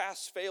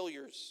past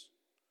failures,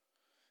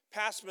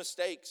 past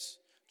mistakes,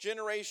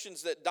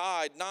 generations that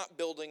died not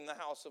building the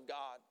house of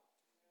God.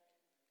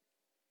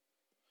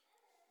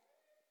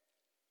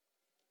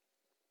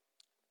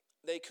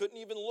 They couldn't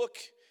even look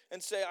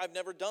and say, I've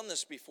never done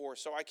this before,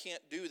 so I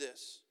can't do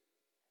this.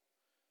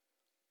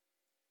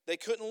 They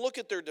couldn't look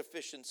at their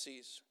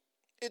deficiencies.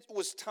 It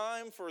was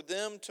time for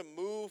them to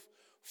move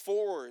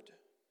forward.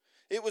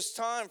 It was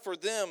time for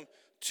them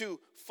to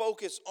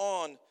focus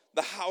on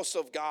the house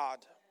of God.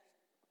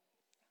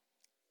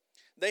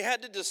 They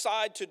had to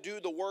decide to do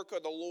the work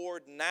of the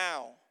Lord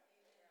now.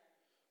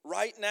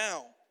 Right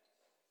now.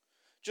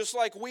 Just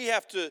like we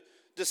have to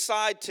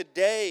decide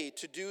today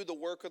to do the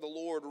work of the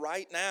Lord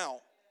right now.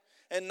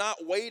 And not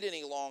wait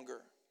any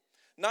longer.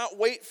 Not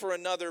wait for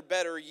another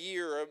better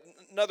year,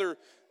 another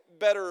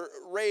better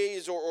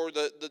raise or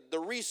the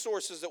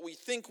resources that we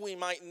think we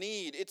might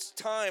need. It's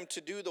time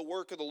to do the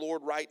work of the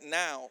Lord right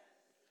now.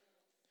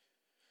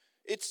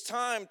 It's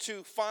time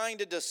to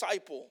find a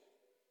disciple.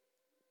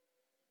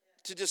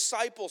 To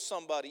disciple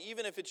somebody,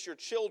 even if it's your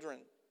children.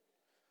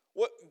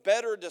 What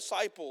better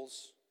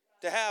disciples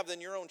to have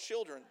than your own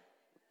children?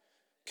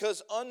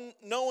 Because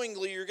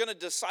unknowingly you're going to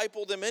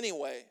disciple them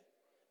anyway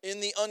in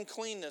the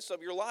uncleanness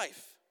of your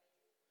life.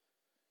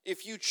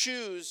 If you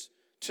choose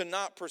to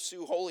not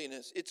pursue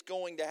holiness, it's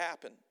going to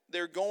happen.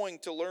 They're going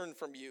to learn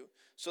from you.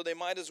 So they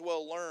might as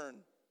well learn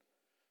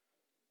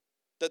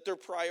that their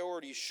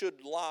priorities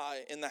should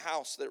lie in the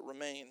house that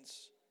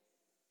remains.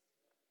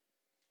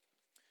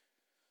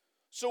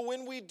 So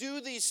when we do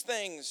these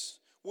things,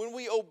 when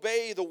we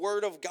obey the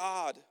word of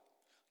God,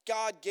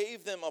 God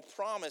gave them a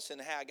promise in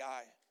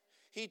Haggai.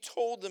 He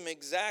told them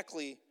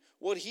exactly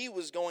what He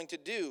was going to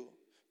do,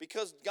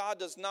 because God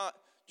does not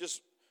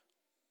just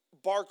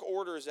bark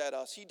orders at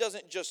us. He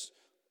doesn't just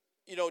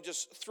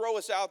throw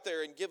us out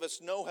there and give us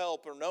no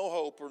help or no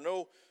hope or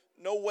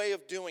no way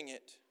of doing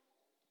it.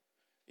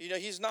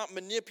 He's not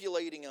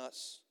manipulating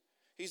us.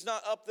 He's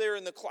not up there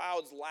in the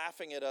clouds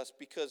laughing at us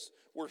because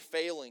we're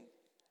failing.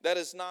 That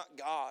is not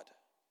God.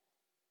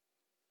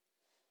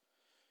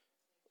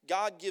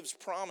 God gives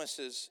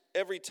promises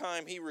every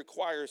time He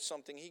requires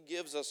something. He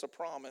gives us a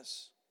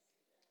promise.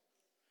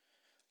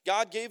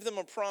 God gave them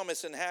a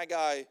promise in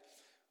Haggai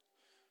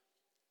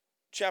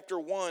chapter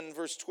 1,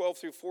 verse 12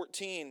 through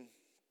 14.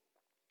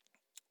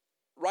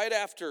 Right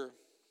after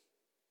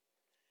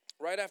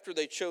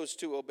they chose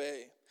to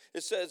obey.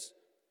 It says,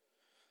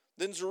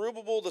 then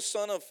Zerubbabel the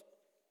son of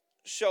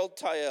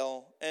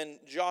Shealtiel and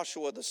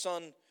Joshua the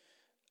son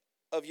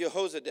of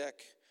Jehozadak,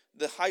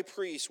 the high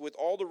priest, with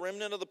all the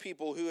remnant of the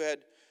people who had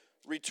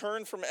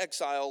returned from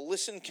exile,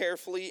 listened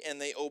carefully, and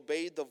they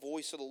obeyed the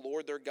voice of the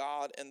Lord their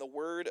God and the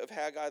word of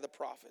Haggai the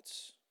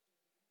prophets.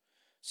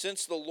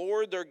 since the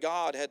Lord their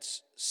God had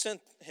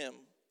sent him.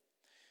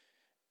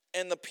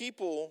 And the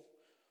people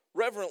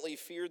reverently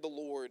feared the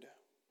Lord.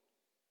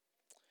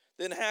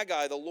 Then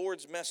Haggai, the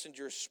Lord's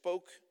messenger,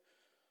 spoke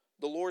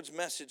the Lord's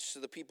message to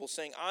the people,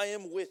 saying, I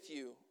am with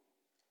you.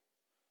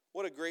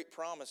 What a great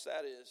promise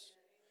that is.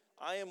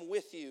 I am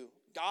with you.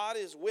 God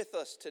is with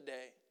us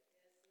today.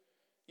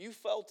 You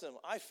felt him.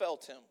 I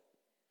felt him.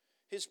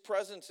 His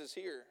presence is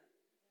here.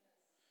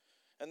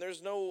 And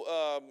there's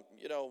no,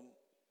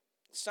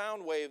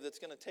 sound wave that's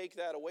going to take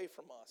that away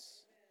from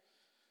us.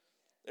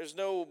 There's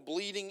no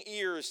bleeding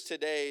ears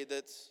today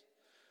that's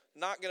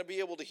not going to be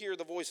able to hear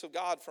the voice of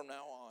God from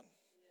now on.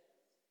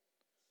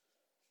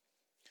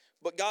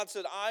 But God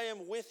said, I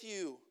am with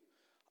you.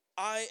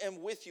 I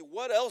am with you.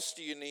 What else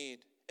do you need?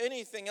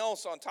 Anything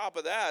else on top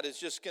of that is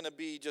just going to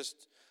be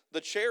just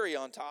the cherry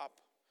on top.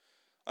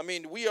 I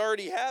mean, we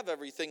already have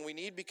everything we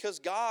need because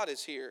God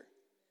is here.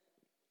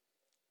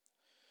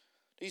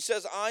 He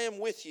says, I am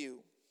with you.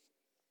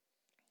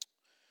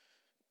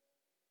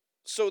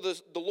 So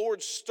the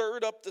Lord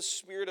stirred up the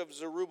spirit of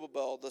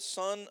Zerubbabel, the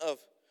son of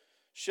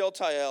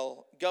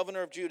Shealtiel,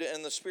 governor of Judah,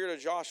 and the spirit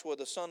of Joshua,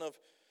 the son of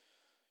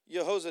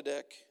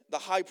Jehozadak, the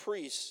high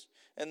priest,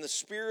 and the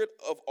spirit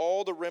of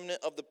all the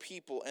remnant of the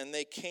people. And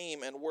they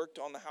came and worked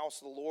on the house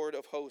of the Lord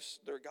of hosts,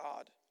 their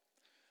God.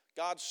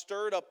 God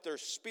stirred up their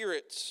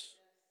spirits.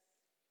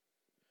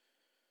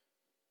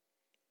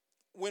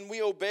 When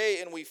we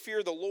obey and we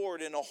fear the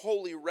Lord in a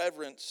holy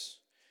reverence,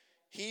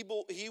 He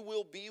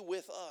will be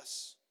with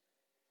us.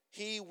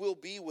 He will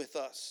be with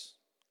us.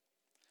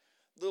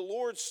 The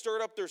Lord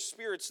stirred up their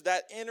spirits,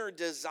 that inner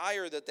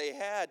desire that they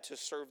had to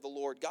serve the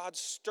Lord. God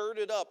stirred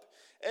it up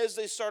as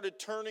they started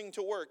turning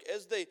to work.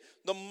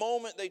 The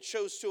moment they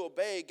chose to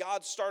obey,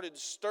 God started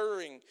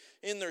stirring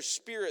in their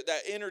spirit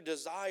that inner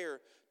desire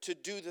to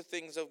do the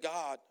things of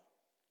God.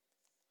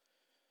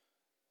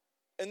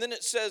 And then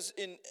it says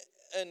in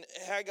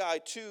Haggai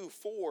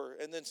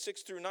 2:4 and then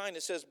 6 through 9,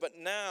 it says, but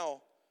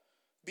now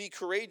be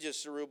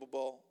courageous,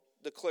 Zerubbabel,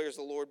 declares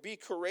the Lord. Be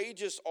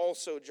courageous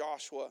also,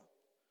 Joshua.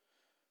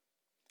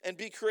 And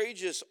be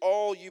courageous,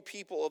 all you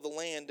people of the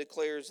land,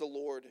 declares the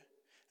Lord.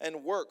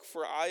 And work,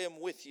 for I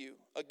am with you.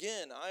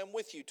 Again, I am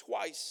with you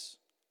twice.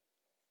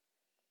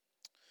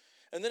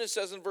 And then it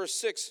says in verse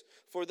 6,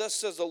 for thus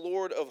says the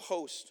Lord of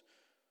hosts,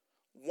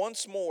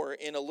 once more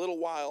in a little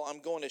while I'm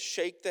going to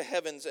shake the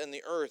heavens and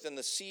the earth and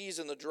the seas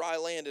and the dry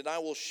land, and I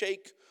will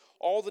shake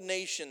all the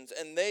nations,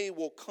 and they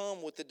will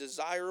come with the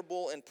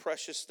desirable and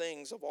precious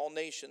things of all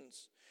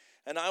nations.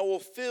 And I will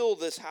fill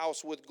this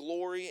house with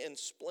glory and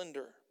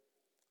splendor,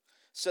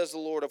 says the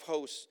Lord of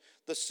hosts.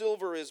 The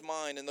silver is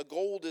mine, and the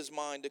gold is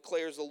mine,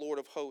 declares the Lord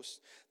of hosts.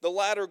 The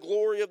latter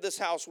glory of this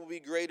house will be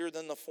greater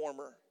than the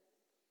former.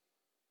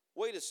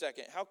 Wait a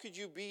second. How could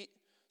you beat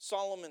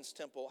Solomon's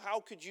temple? How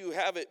could you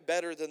have it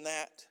better than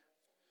that?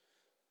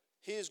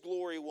 His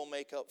glory will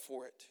make up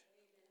for it.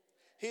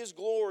 His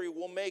glory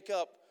will make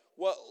up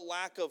what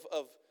lack of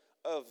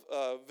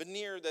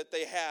veneer that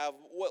they have,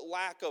 what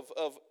lack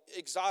of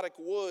exotic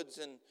woods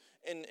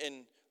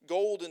and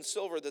gold and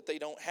silver that they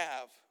don't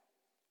have.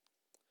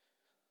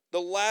 The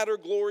latter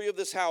glory of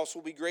this house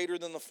will be greater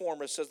than the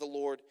former, says the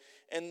Lord.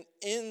 And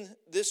in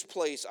this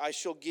place I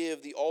shall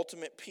give the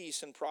ultimate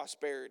peace and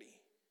prosperity.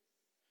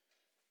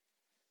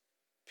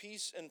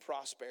 Peace and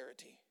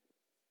prosperity.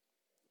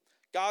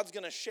 God's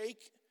going to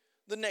shake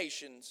the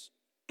nations.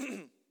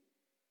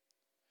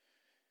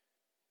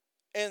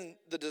 And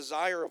the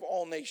desire of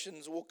all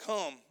nations will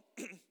come.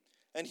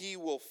 And he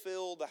will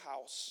fill the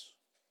house.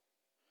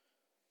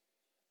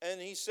 And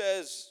he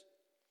says,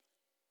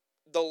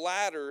 the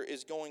latter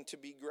is going to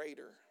be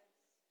greater.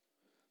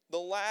 The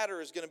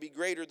latter is going to be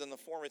greater than the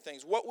former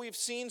things. What we've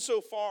seen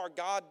so far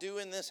God do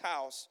in this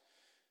house,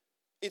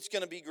 it's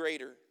going to be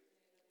greater.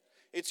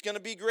 It's going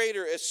to be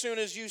greater as soon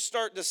as you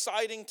start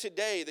deciding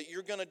today that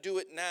you're going to do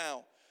it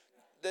now.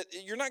 That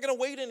you're not going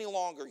to wait any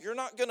longer. You're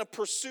not going to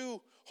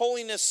pursue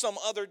holiness some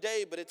other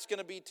day, but it's going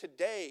to be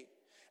today.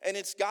 And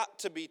it's got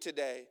to be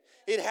today.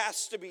 It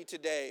has to be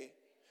today.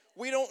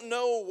 We don't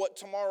know what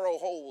tomorrow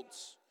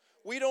holds.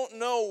 We don't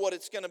know what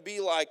it's going to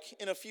be like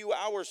in a few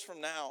hours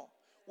from now.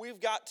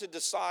 We've got to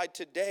decide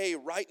today,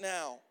 right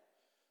now,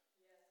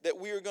 that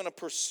we are going to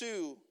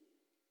pursue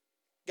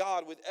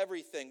God with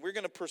everything. We're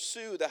going to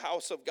pursue the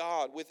house of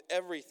God with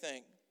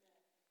everything.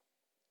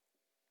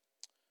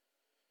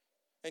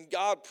 And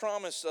God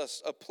promised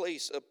us a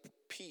place of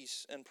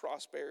peace and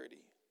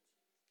prosperity.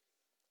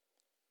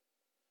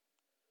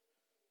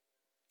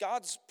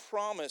 God's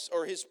promise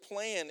or his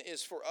plan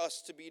is for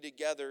us to be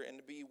together and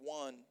to be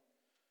one.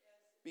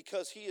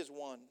 Because he is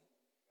one.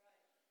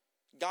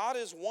 God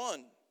is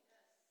one.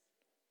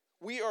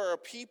 We are a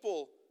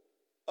people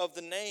of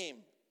the name.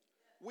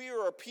 We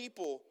are a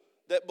people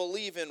that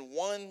believe in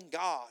one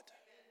God.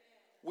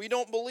 We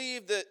don't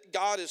believe that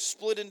God is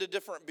split into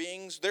different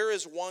beings. There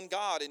is one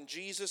God, and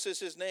Jesus is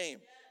his name.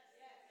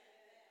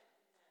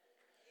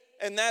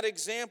 And that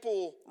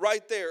example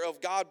right there of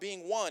God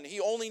being one, he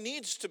only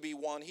needs to be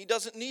one. He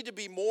doesn't need to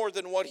be more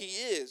than what he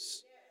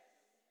is.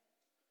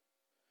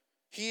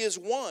 He is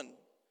one.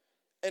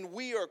 And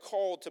we are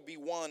called to be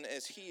one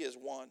as he is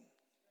one.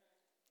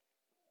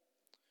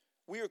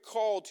 We are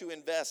called to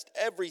invest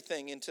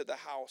everything into the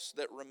house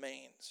that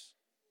remains.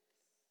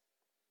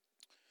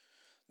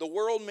 The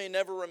world may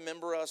never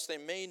remember us. They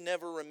may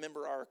never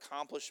remember our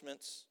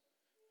accomplishments.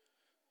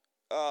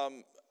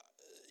 I've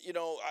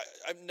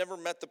never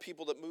met the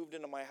people that moved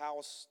into my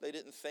house. They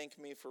didn't thank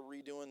me for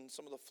redoing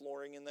some of the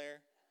flooring in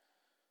there.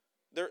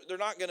 They're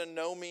not going to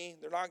know me.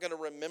 They're not going to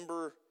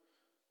remember,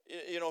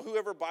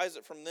 whoever buys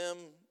it from them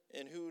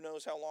and who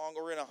knows how long.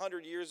 Or in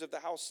 100 years, if the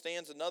house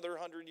stands another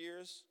 100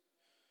 years,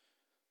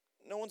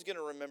 no one's going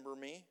to remember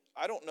me.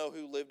 I don't know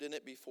who lived in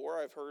it before.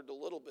 I've heard a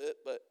little bit,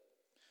 but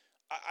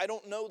I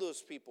don't know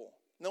those people.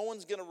 No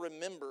one's going to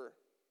remember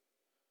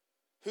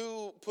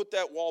who put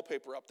that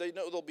wallpaper up. They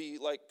know they'll be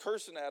like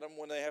cursing at them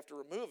when they have to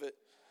remove it.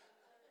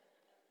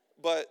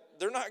 But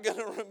they're not going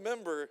to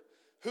remember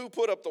who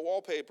put up the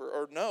wallpaper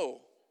or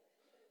no.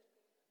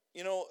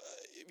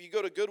 If you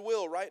go to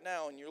Goodwill right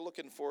now and you're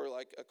looking for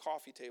like a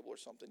coffee table or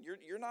something,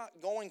 you're not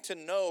going to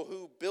know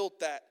who built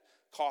that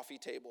coffee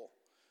table.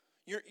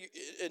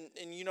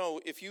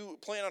 If you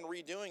plan on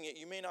redoing it,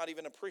 you may not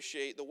even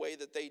appreciate the way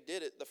that they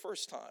did it the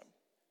first time.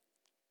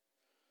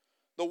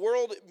 The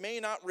world may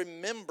not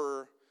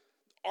remember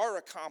our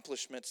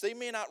accomplishments. They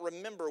may not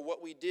remember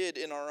what we did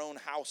in our own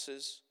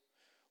houses,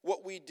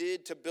 what we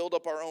did to build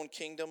up our own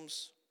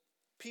kingdoms.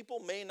 People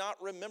may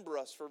not remember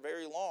us for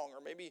very long,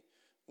 or maybe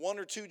 1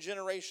 or 2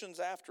 generations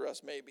after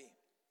us, maybe.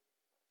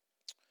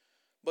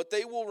 But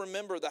they will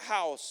remember the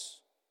house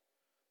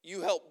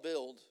you helped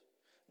build.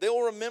 They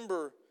will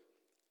remember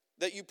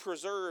that you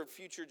preserved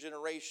future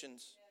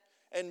generations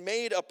and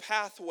made a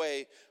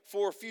pathway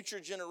for future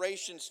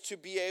generations to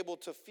be able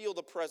to feel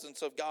the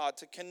presence of God,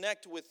 to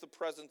connect with the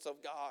presence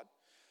of God,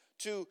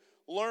 to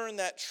learn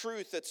that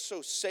truth that's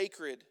so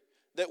sacred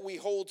that we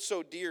hold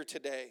so dear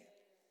today.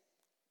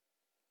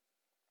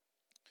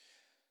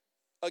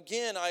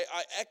 Again, I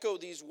echo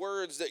these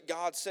words that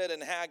God said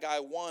in Haggai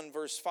 1,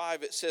 verse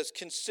 5. It says,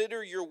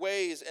 "Consider your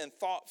ways and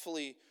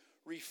thoughtfully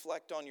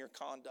reflect on your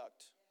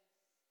conduct."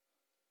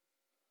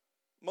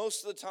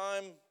 Most of the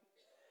time,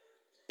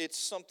 it's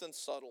something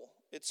subtle.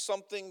 It's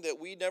something that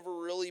we never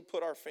really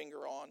put our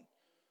finger on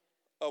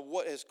of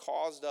what has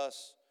caused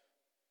us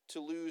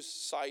to lose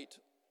sight.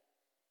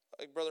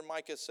 Like Brother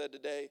Micah said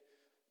today,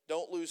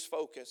 don't lose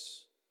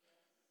focus.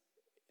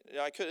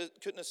 I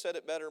couldn't have said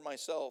it better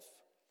myself.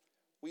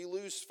 We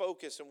lose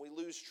focus and we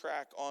lose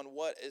track on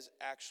what is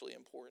actually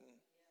important.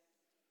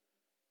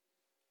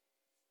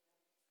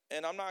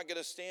 And I'm not going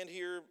to stand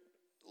here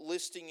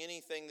listing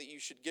anything that you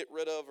should get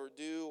rid of or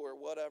do or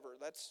whatever.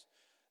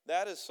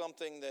 That is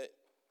something that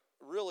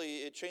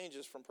really it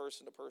changes from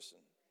person to person.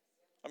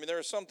 I mean, there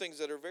are some things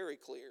that are very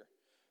clear,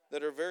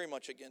 that are very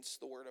much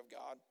against the Word of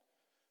God.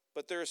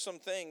 But there are some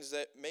things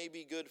that may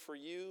be good for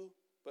you,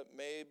 but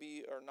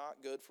maybe are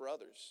not good for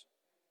others.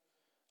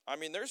 I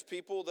mean, there's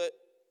people that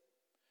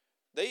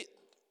they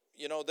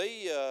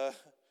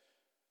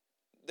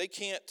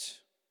can't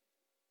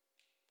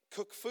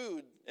cook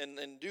food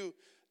and do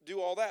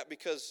all that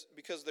because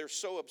they're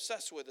so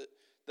obsessed with it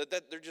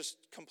that they're just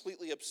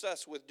completely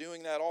obsessed with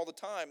doing that all the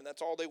time, and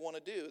that's all they want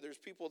to do. There's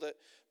people that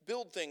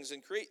build things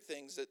and create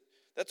things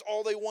that's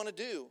all they want to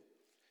do.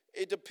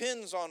 It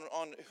depends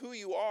on who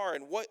you are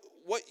and what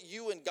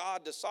you and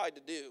God decide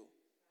to do,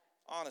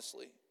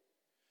 honestly,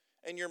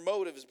 and your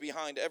motives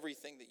behind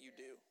everything that you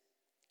do.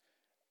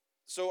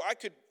 So I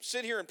could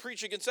sit here and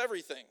preach against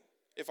everything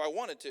if I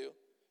wanted to.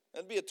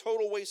 That'd be a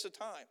total waste of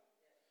time.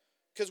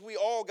 Because we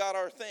all got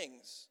our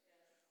things.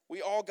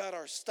 We all got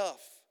our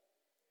stuff.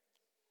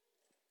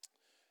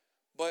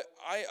 But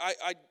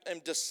I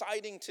am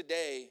deciding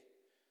today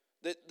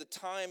that the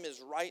time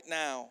is right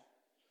now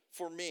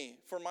for me,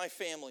 for my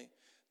family,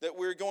 that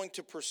we're going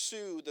to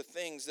pursue the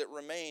things that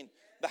remain,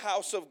 the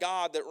house of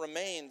God that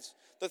remains,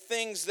 the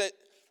things that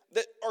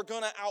are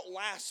going to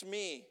outlast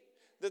me.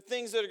 The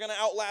things that are going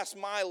to outlast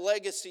my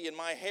legacy and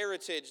my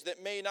heritage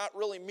that may not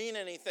really mean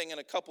anything in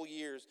a couple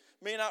years,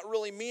 may not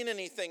really mean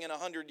anything in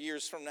 100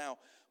 years from now.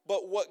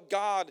 But what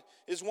God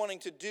is wanting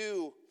to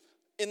do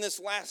in this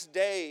last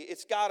day,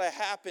 it's got to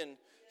happen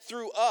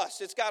through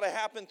us. It's got to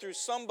happen through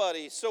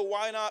somebody. So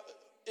why not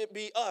it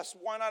be us?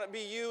 Why not it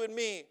be you and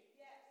me?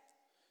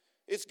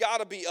 It's got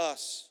to be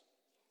us.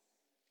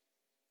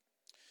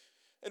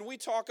 And we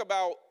talk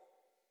about,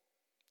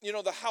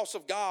 the house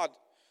of God.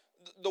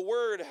 The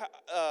word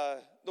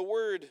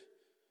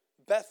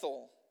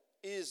Bethel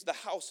is the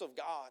house of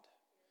God.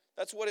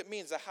 That's what it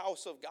means, the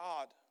house of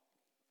God.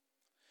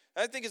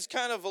 And I think it's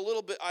kind of a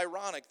little bit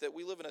ironic that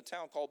we live in a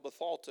town called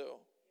Bethalto.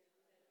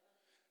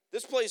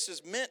 This place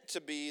is meant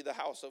to be the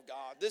house of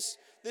God. This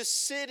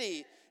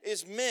city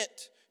is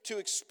meant to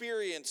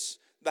experience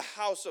the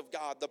house of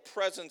God, the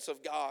presence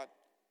of God.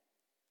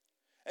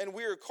 And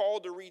we are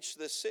called to reach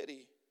this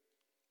city.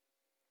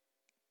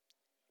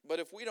 But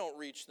if we don't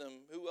reach them,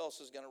 who else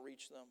is going to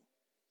reach them?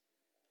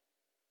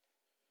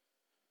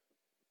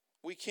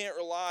 We can't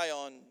rely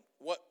on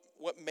what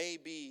may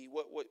be,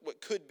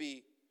 what could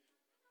be.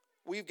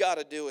 We've got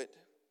to do it.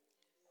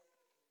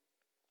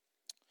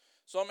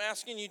 So I'm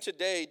asking you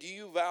today, do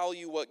you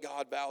value what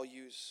God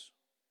values?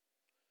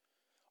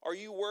 Are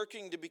you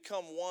working to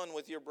become one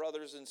with your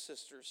brothers and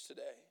sisters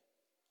today?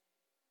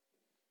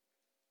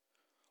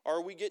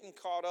 Are we getting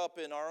caught up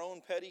in our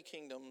own petty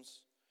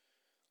kingdoms,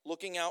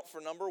 looking out for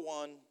number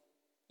one?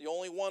 The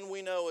only one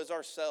we know is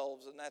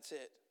ourselves, and that's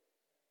it.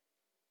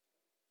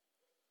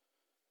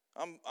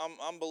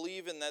 I'm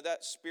believing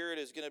that spirit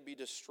is going to be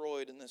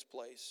destroyed in this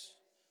place.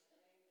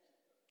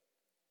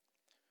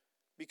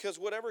 Because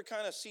whatever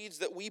kind of seeds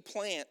that we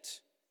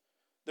plant,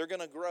 they're going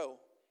to grow.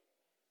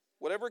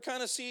 Whatever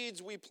kind of seeds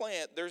we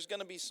plant, there's going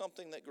to be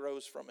something that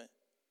grows from it.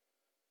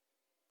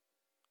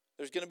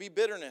 There's going to be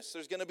bitterness.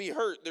 There's going to be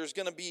hurt. There's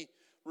going to be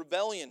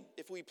rebellion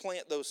if we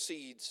plant those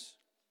seeds.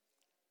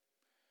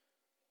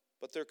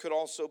 But there could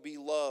also be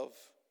love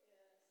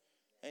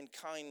and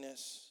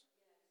kindness.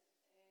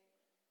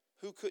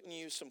 Who couldn't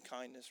use some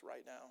kindness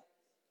right now?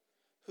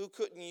 Who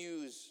couldn't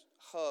use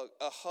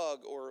a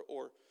hug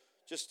or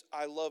just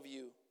I love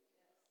you,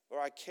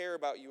 or I care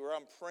about you, or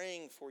I'm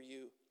praying for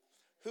you?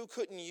 Who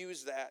couldn't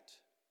use that?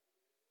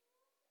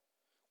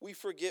 We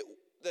forget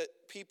that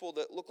people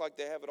that look like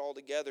they have it all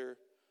together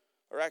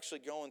are actually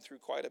going through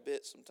quite a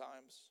bit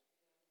sometimes.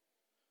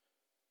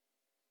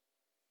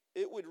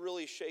 It would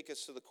really shake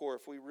us to the core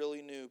if we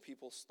really knew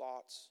people's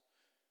thoughts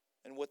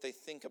and what they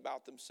think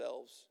about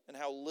themselves and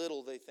how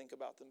little they think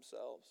about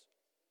themselves.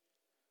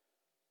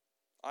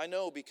 I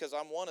know because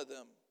I'm one of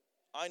them.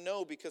 I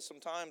know because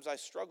sometimes I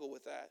struggle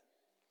with that.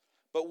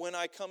 But when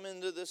I come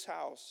into this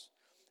house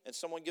and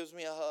someone gives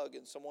me a hug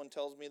and someone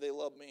tells me they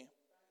love me,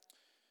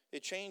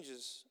 it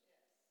changes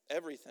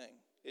everything.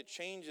 It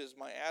changes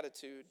my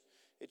attitude.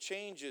 It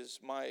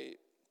changes my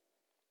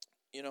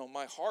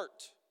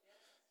heart,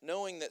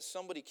 knowing that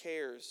somebody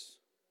cares.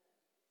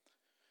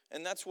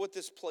 And that's what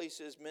this place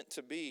is meant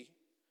to be.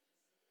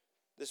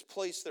 This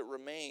place that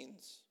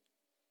remains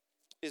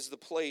is the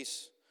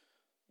place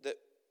that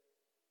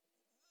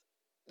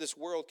this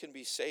world can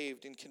be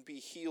saved and can be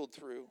healed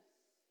through.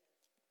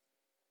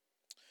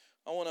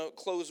 I want to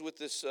close with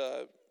this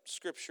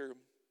scripture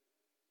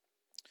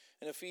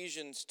in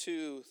Ephesians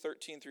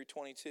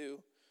 2:13-22.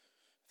 If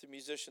the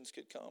musicians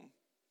could come.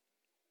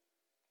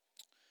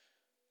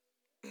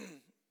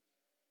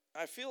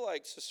 I feel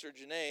like Sister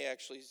Janae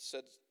actually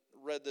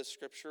read this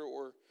scripture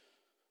or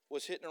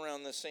was hitting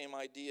around the same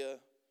idea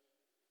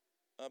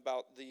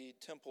about the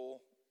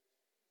temple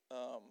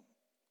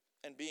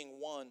and being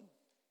one.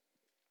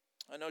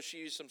 I know she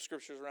used some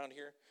scriptures around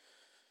here.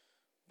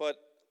 But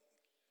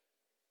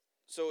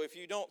so if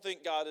you don't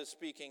think God is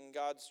speaking,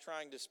 God's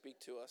trying to speak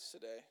to us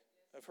today.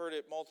 I've heard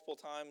it multiple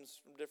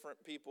times from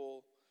different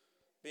people,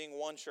 being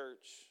one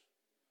church,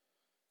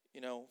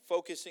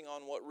 focusing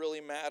on what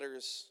really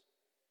matters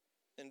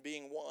and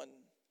being one.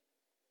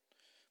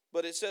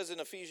 But it says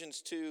in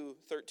Ephesians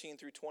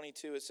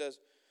 2:13-22, it says,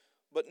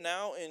 "But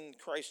now in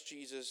Christ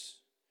Jesus,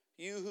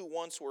 you who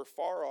once were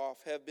far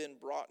off have been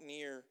brought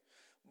near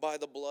by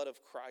the blood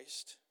of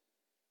Christ."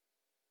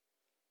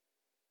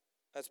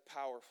 That's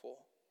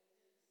powerful.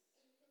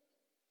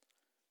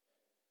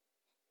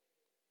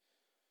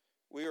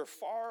 We are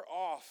far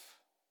off,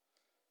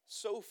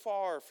 so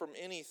far from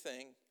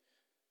anything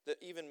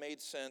that even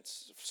made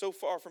sense, so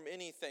far from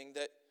anything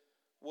that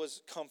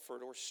was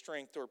comfort or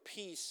strength or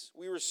peace.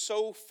 We were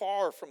so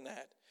far from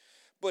that.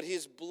 But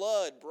his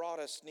blood brought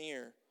us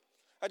near.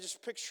 I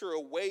just picture a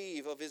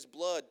wave of his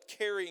blood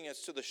carrying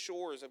us to the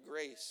shores of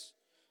grace.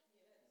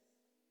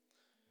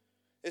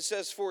 It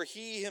says, "For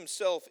he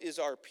himself is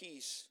our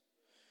peace,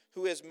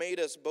 who has made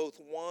us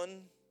both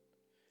one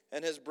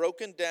and has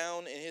broken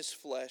down in his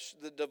flesh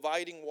the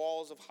dividing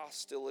walls of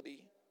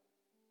hostility,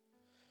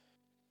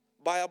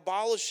 by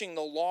abolishing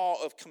the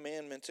law of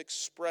commandments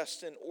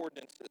expressed in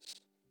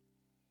ordinances,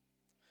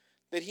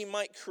 that he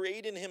might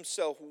create in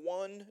himself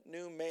one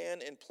new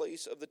man in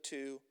place of the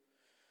two,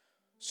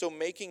 so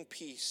making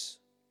peace."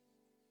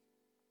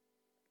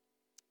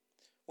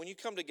 When you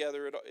come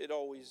together, it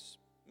always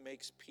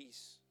makes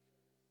peace.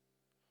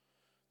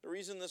 The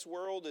reason this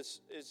world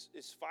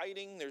is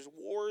fighting, there's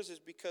wars, is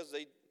because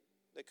they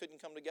couldn't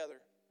come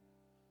together.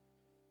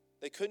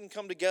 They couldn't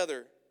come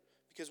together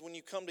because when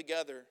you come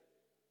together,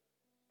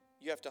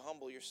 you have to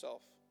humble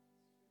yourself.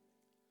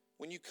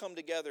 When you come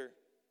together,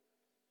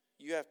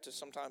 you have to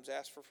sometimes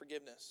ask for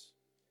forgiveness.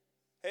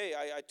 Hey,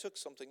 I took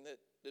something that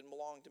didn't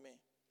belong to me.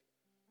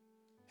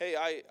 Hey,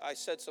 I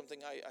said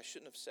something I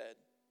shouldn't have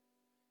said.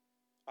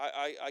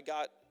 I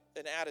got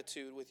an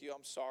attitude with you.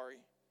 I'm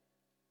sorry.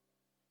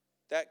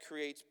 That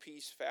creates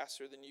peace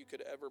faster than you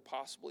could ever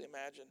possibly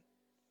imagine.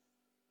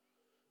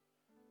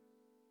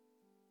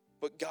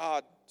 But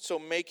God, so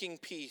making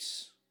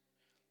peace,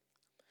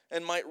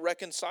 and might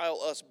reconcile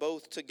us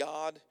both to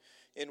God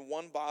in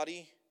one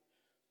body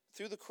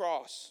through the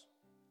cross,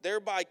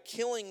 thereby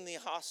killing the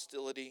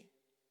hostility.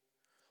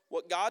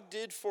 What God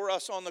did for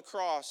us on the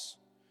cross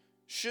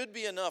should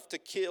be enough to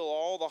kill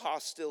all the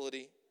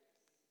hostility.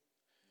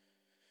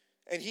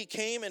 And he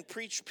came and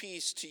preached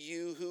peace to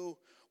you who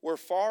were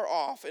far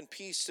off and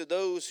peace to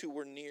those who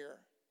were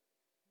near.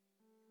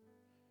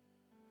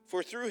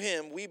 For through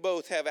him we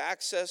both have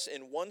access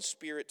in one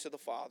Spirit to the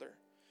Father.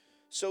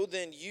 So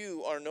then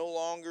you are no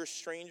longer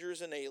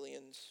strangers and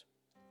aliens,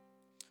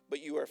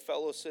 but you are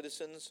fellow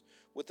citizens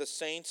with the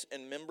saints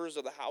and members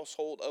of the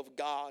household of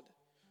God,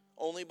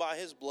 only by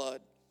his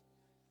blood.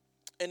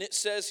 And it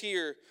says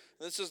here,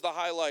 this is the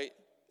highlight,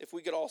 if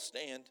we could all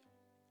stand.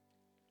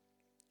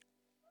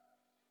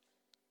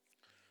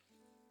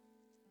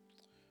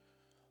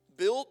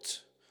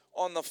 Built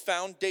on the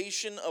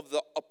foundation of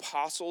the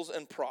apostles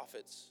and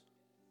prophets.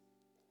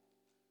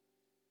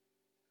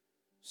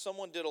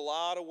 Someone did a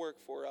lot of work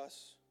for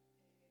us,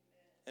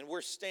 and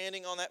we're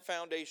standing on that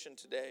foundation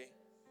today.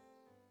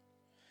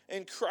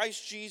 And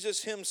Christ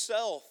Jesus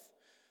himself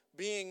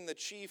being the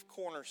chief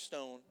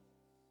cornerstone,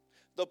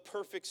 the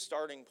perfect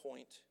starting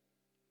point.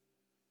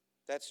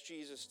 That's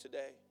Jesus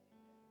today,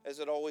 as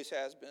it always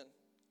has been.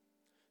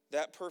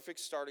 That perfect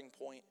starting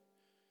point.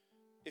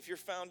 If your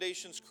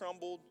foundation's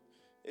crumbled,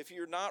 if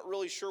you're not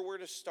really sure where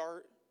to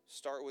start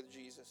with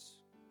Jesus.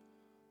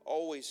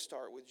 Always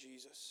start with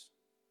Jesus.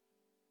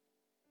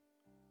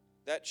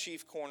 That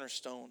chief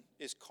cornerstone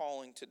is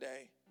calling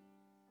today.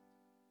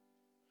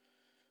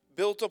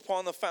 Built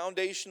upon the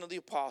foundation of the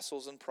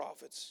apostles and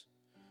prophets,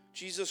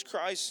 Jesus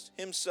Christ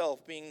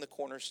himself being the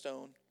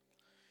cornerstone,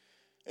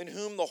 in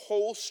whom the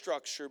whole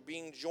structure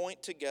being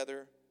joined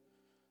together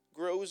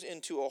grows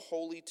into a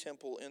holy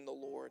temple in the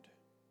Lord.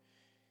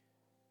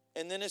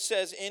 And then it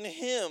says, in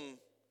him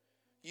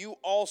you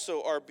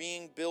also are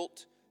being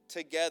built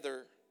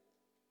together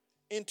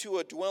into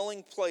a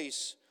dwelling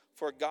place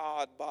for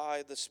God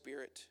by the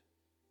Spirit.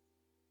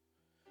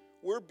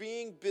 We're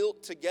being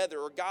built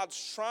together, or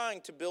God's trying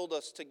to build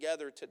us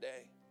together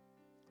today.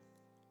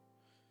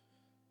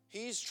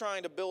 He's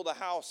trying to build a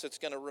house that's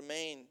going to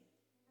remain.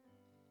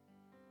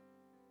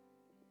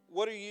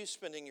 What are you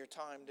spending your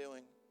time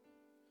doing?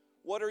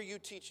 What are you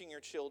teaching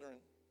your children?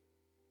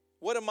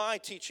 What am I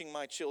teaching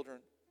my children?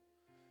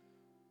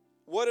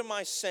 What am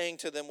I saying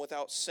to them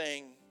without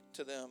saying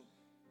to them?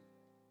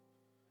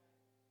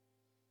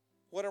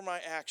 What are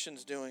my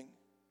actions doing?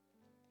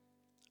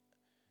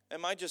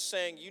 Am I just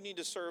saying, you need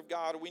to serve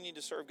God, or we need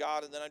to serve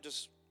God, and then I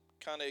just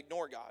kind of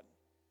ignore God?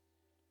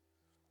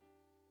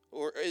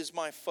 Or is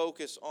my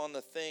focus on the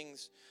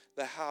things,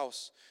 the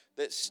house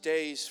that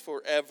stays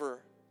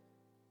forever?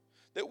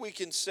 That we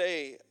can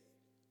say,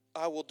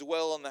 I will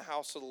dwell in the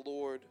house of the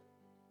Lord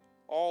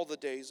all the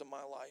days of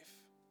my life.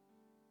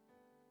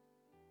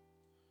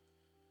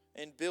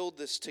 And build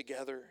this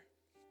together.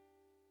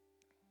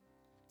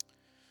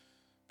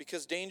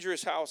 Because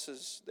dangerous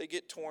houses, they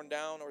get torn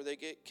down or they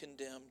get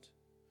condemned.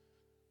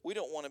 We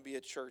don't want to be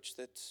a church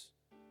that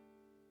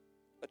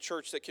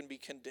can be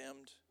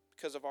condemned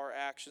because of our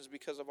actions,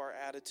 because of our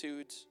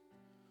attitudes,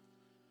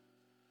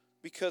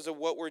 because of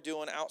what we're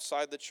doing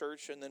outside the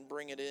church and then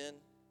bring it in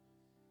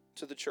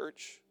to the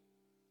church.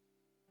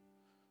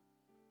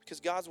 Because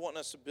God's wanting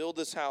us to build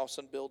this house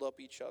and build up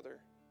each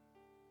other.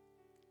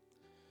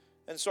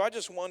 And so I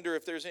just wonder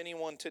if there's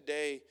anyone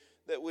today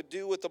that would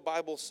do what the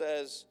Bible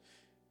says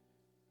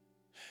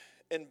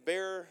and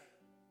bear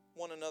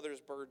one another's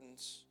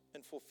burdens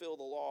and fulfill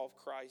the law of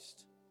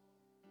Christ.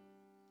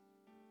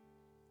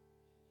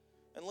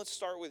 And let's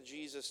start with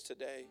Jesus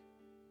today.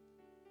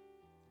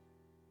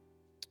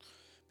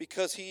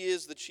 Because he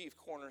is the chief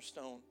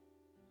cornerstone.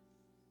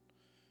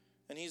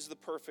 And he's the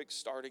perfect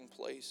starting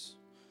place.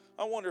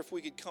 I wonder if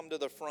we could come to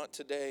the front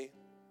today.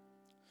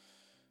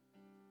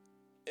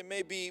 It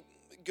may be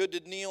good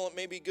to kneel. It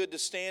may be good to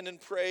stand and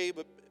pray.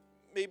 But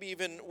maybe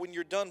even when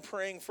you're done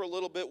praying for a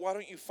little bit, why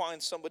don't you find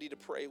somebody to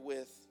pray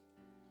with?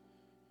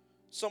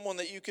 Someone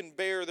that you can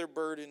bear their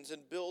burdens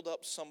and build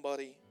up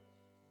somebody.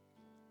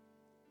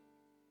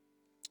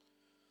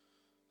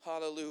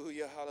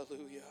 Hallelujah,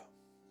 hallelujah.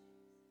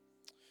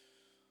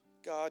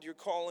 God, you're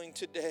calling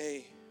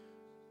today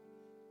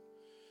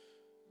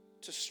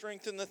to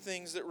strengthen the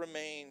things that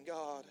remain,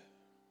 God.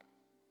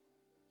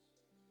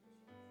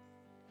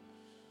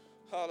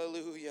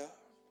 Hallelujah.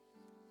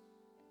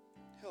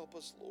 Help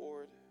us,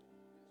 Lord.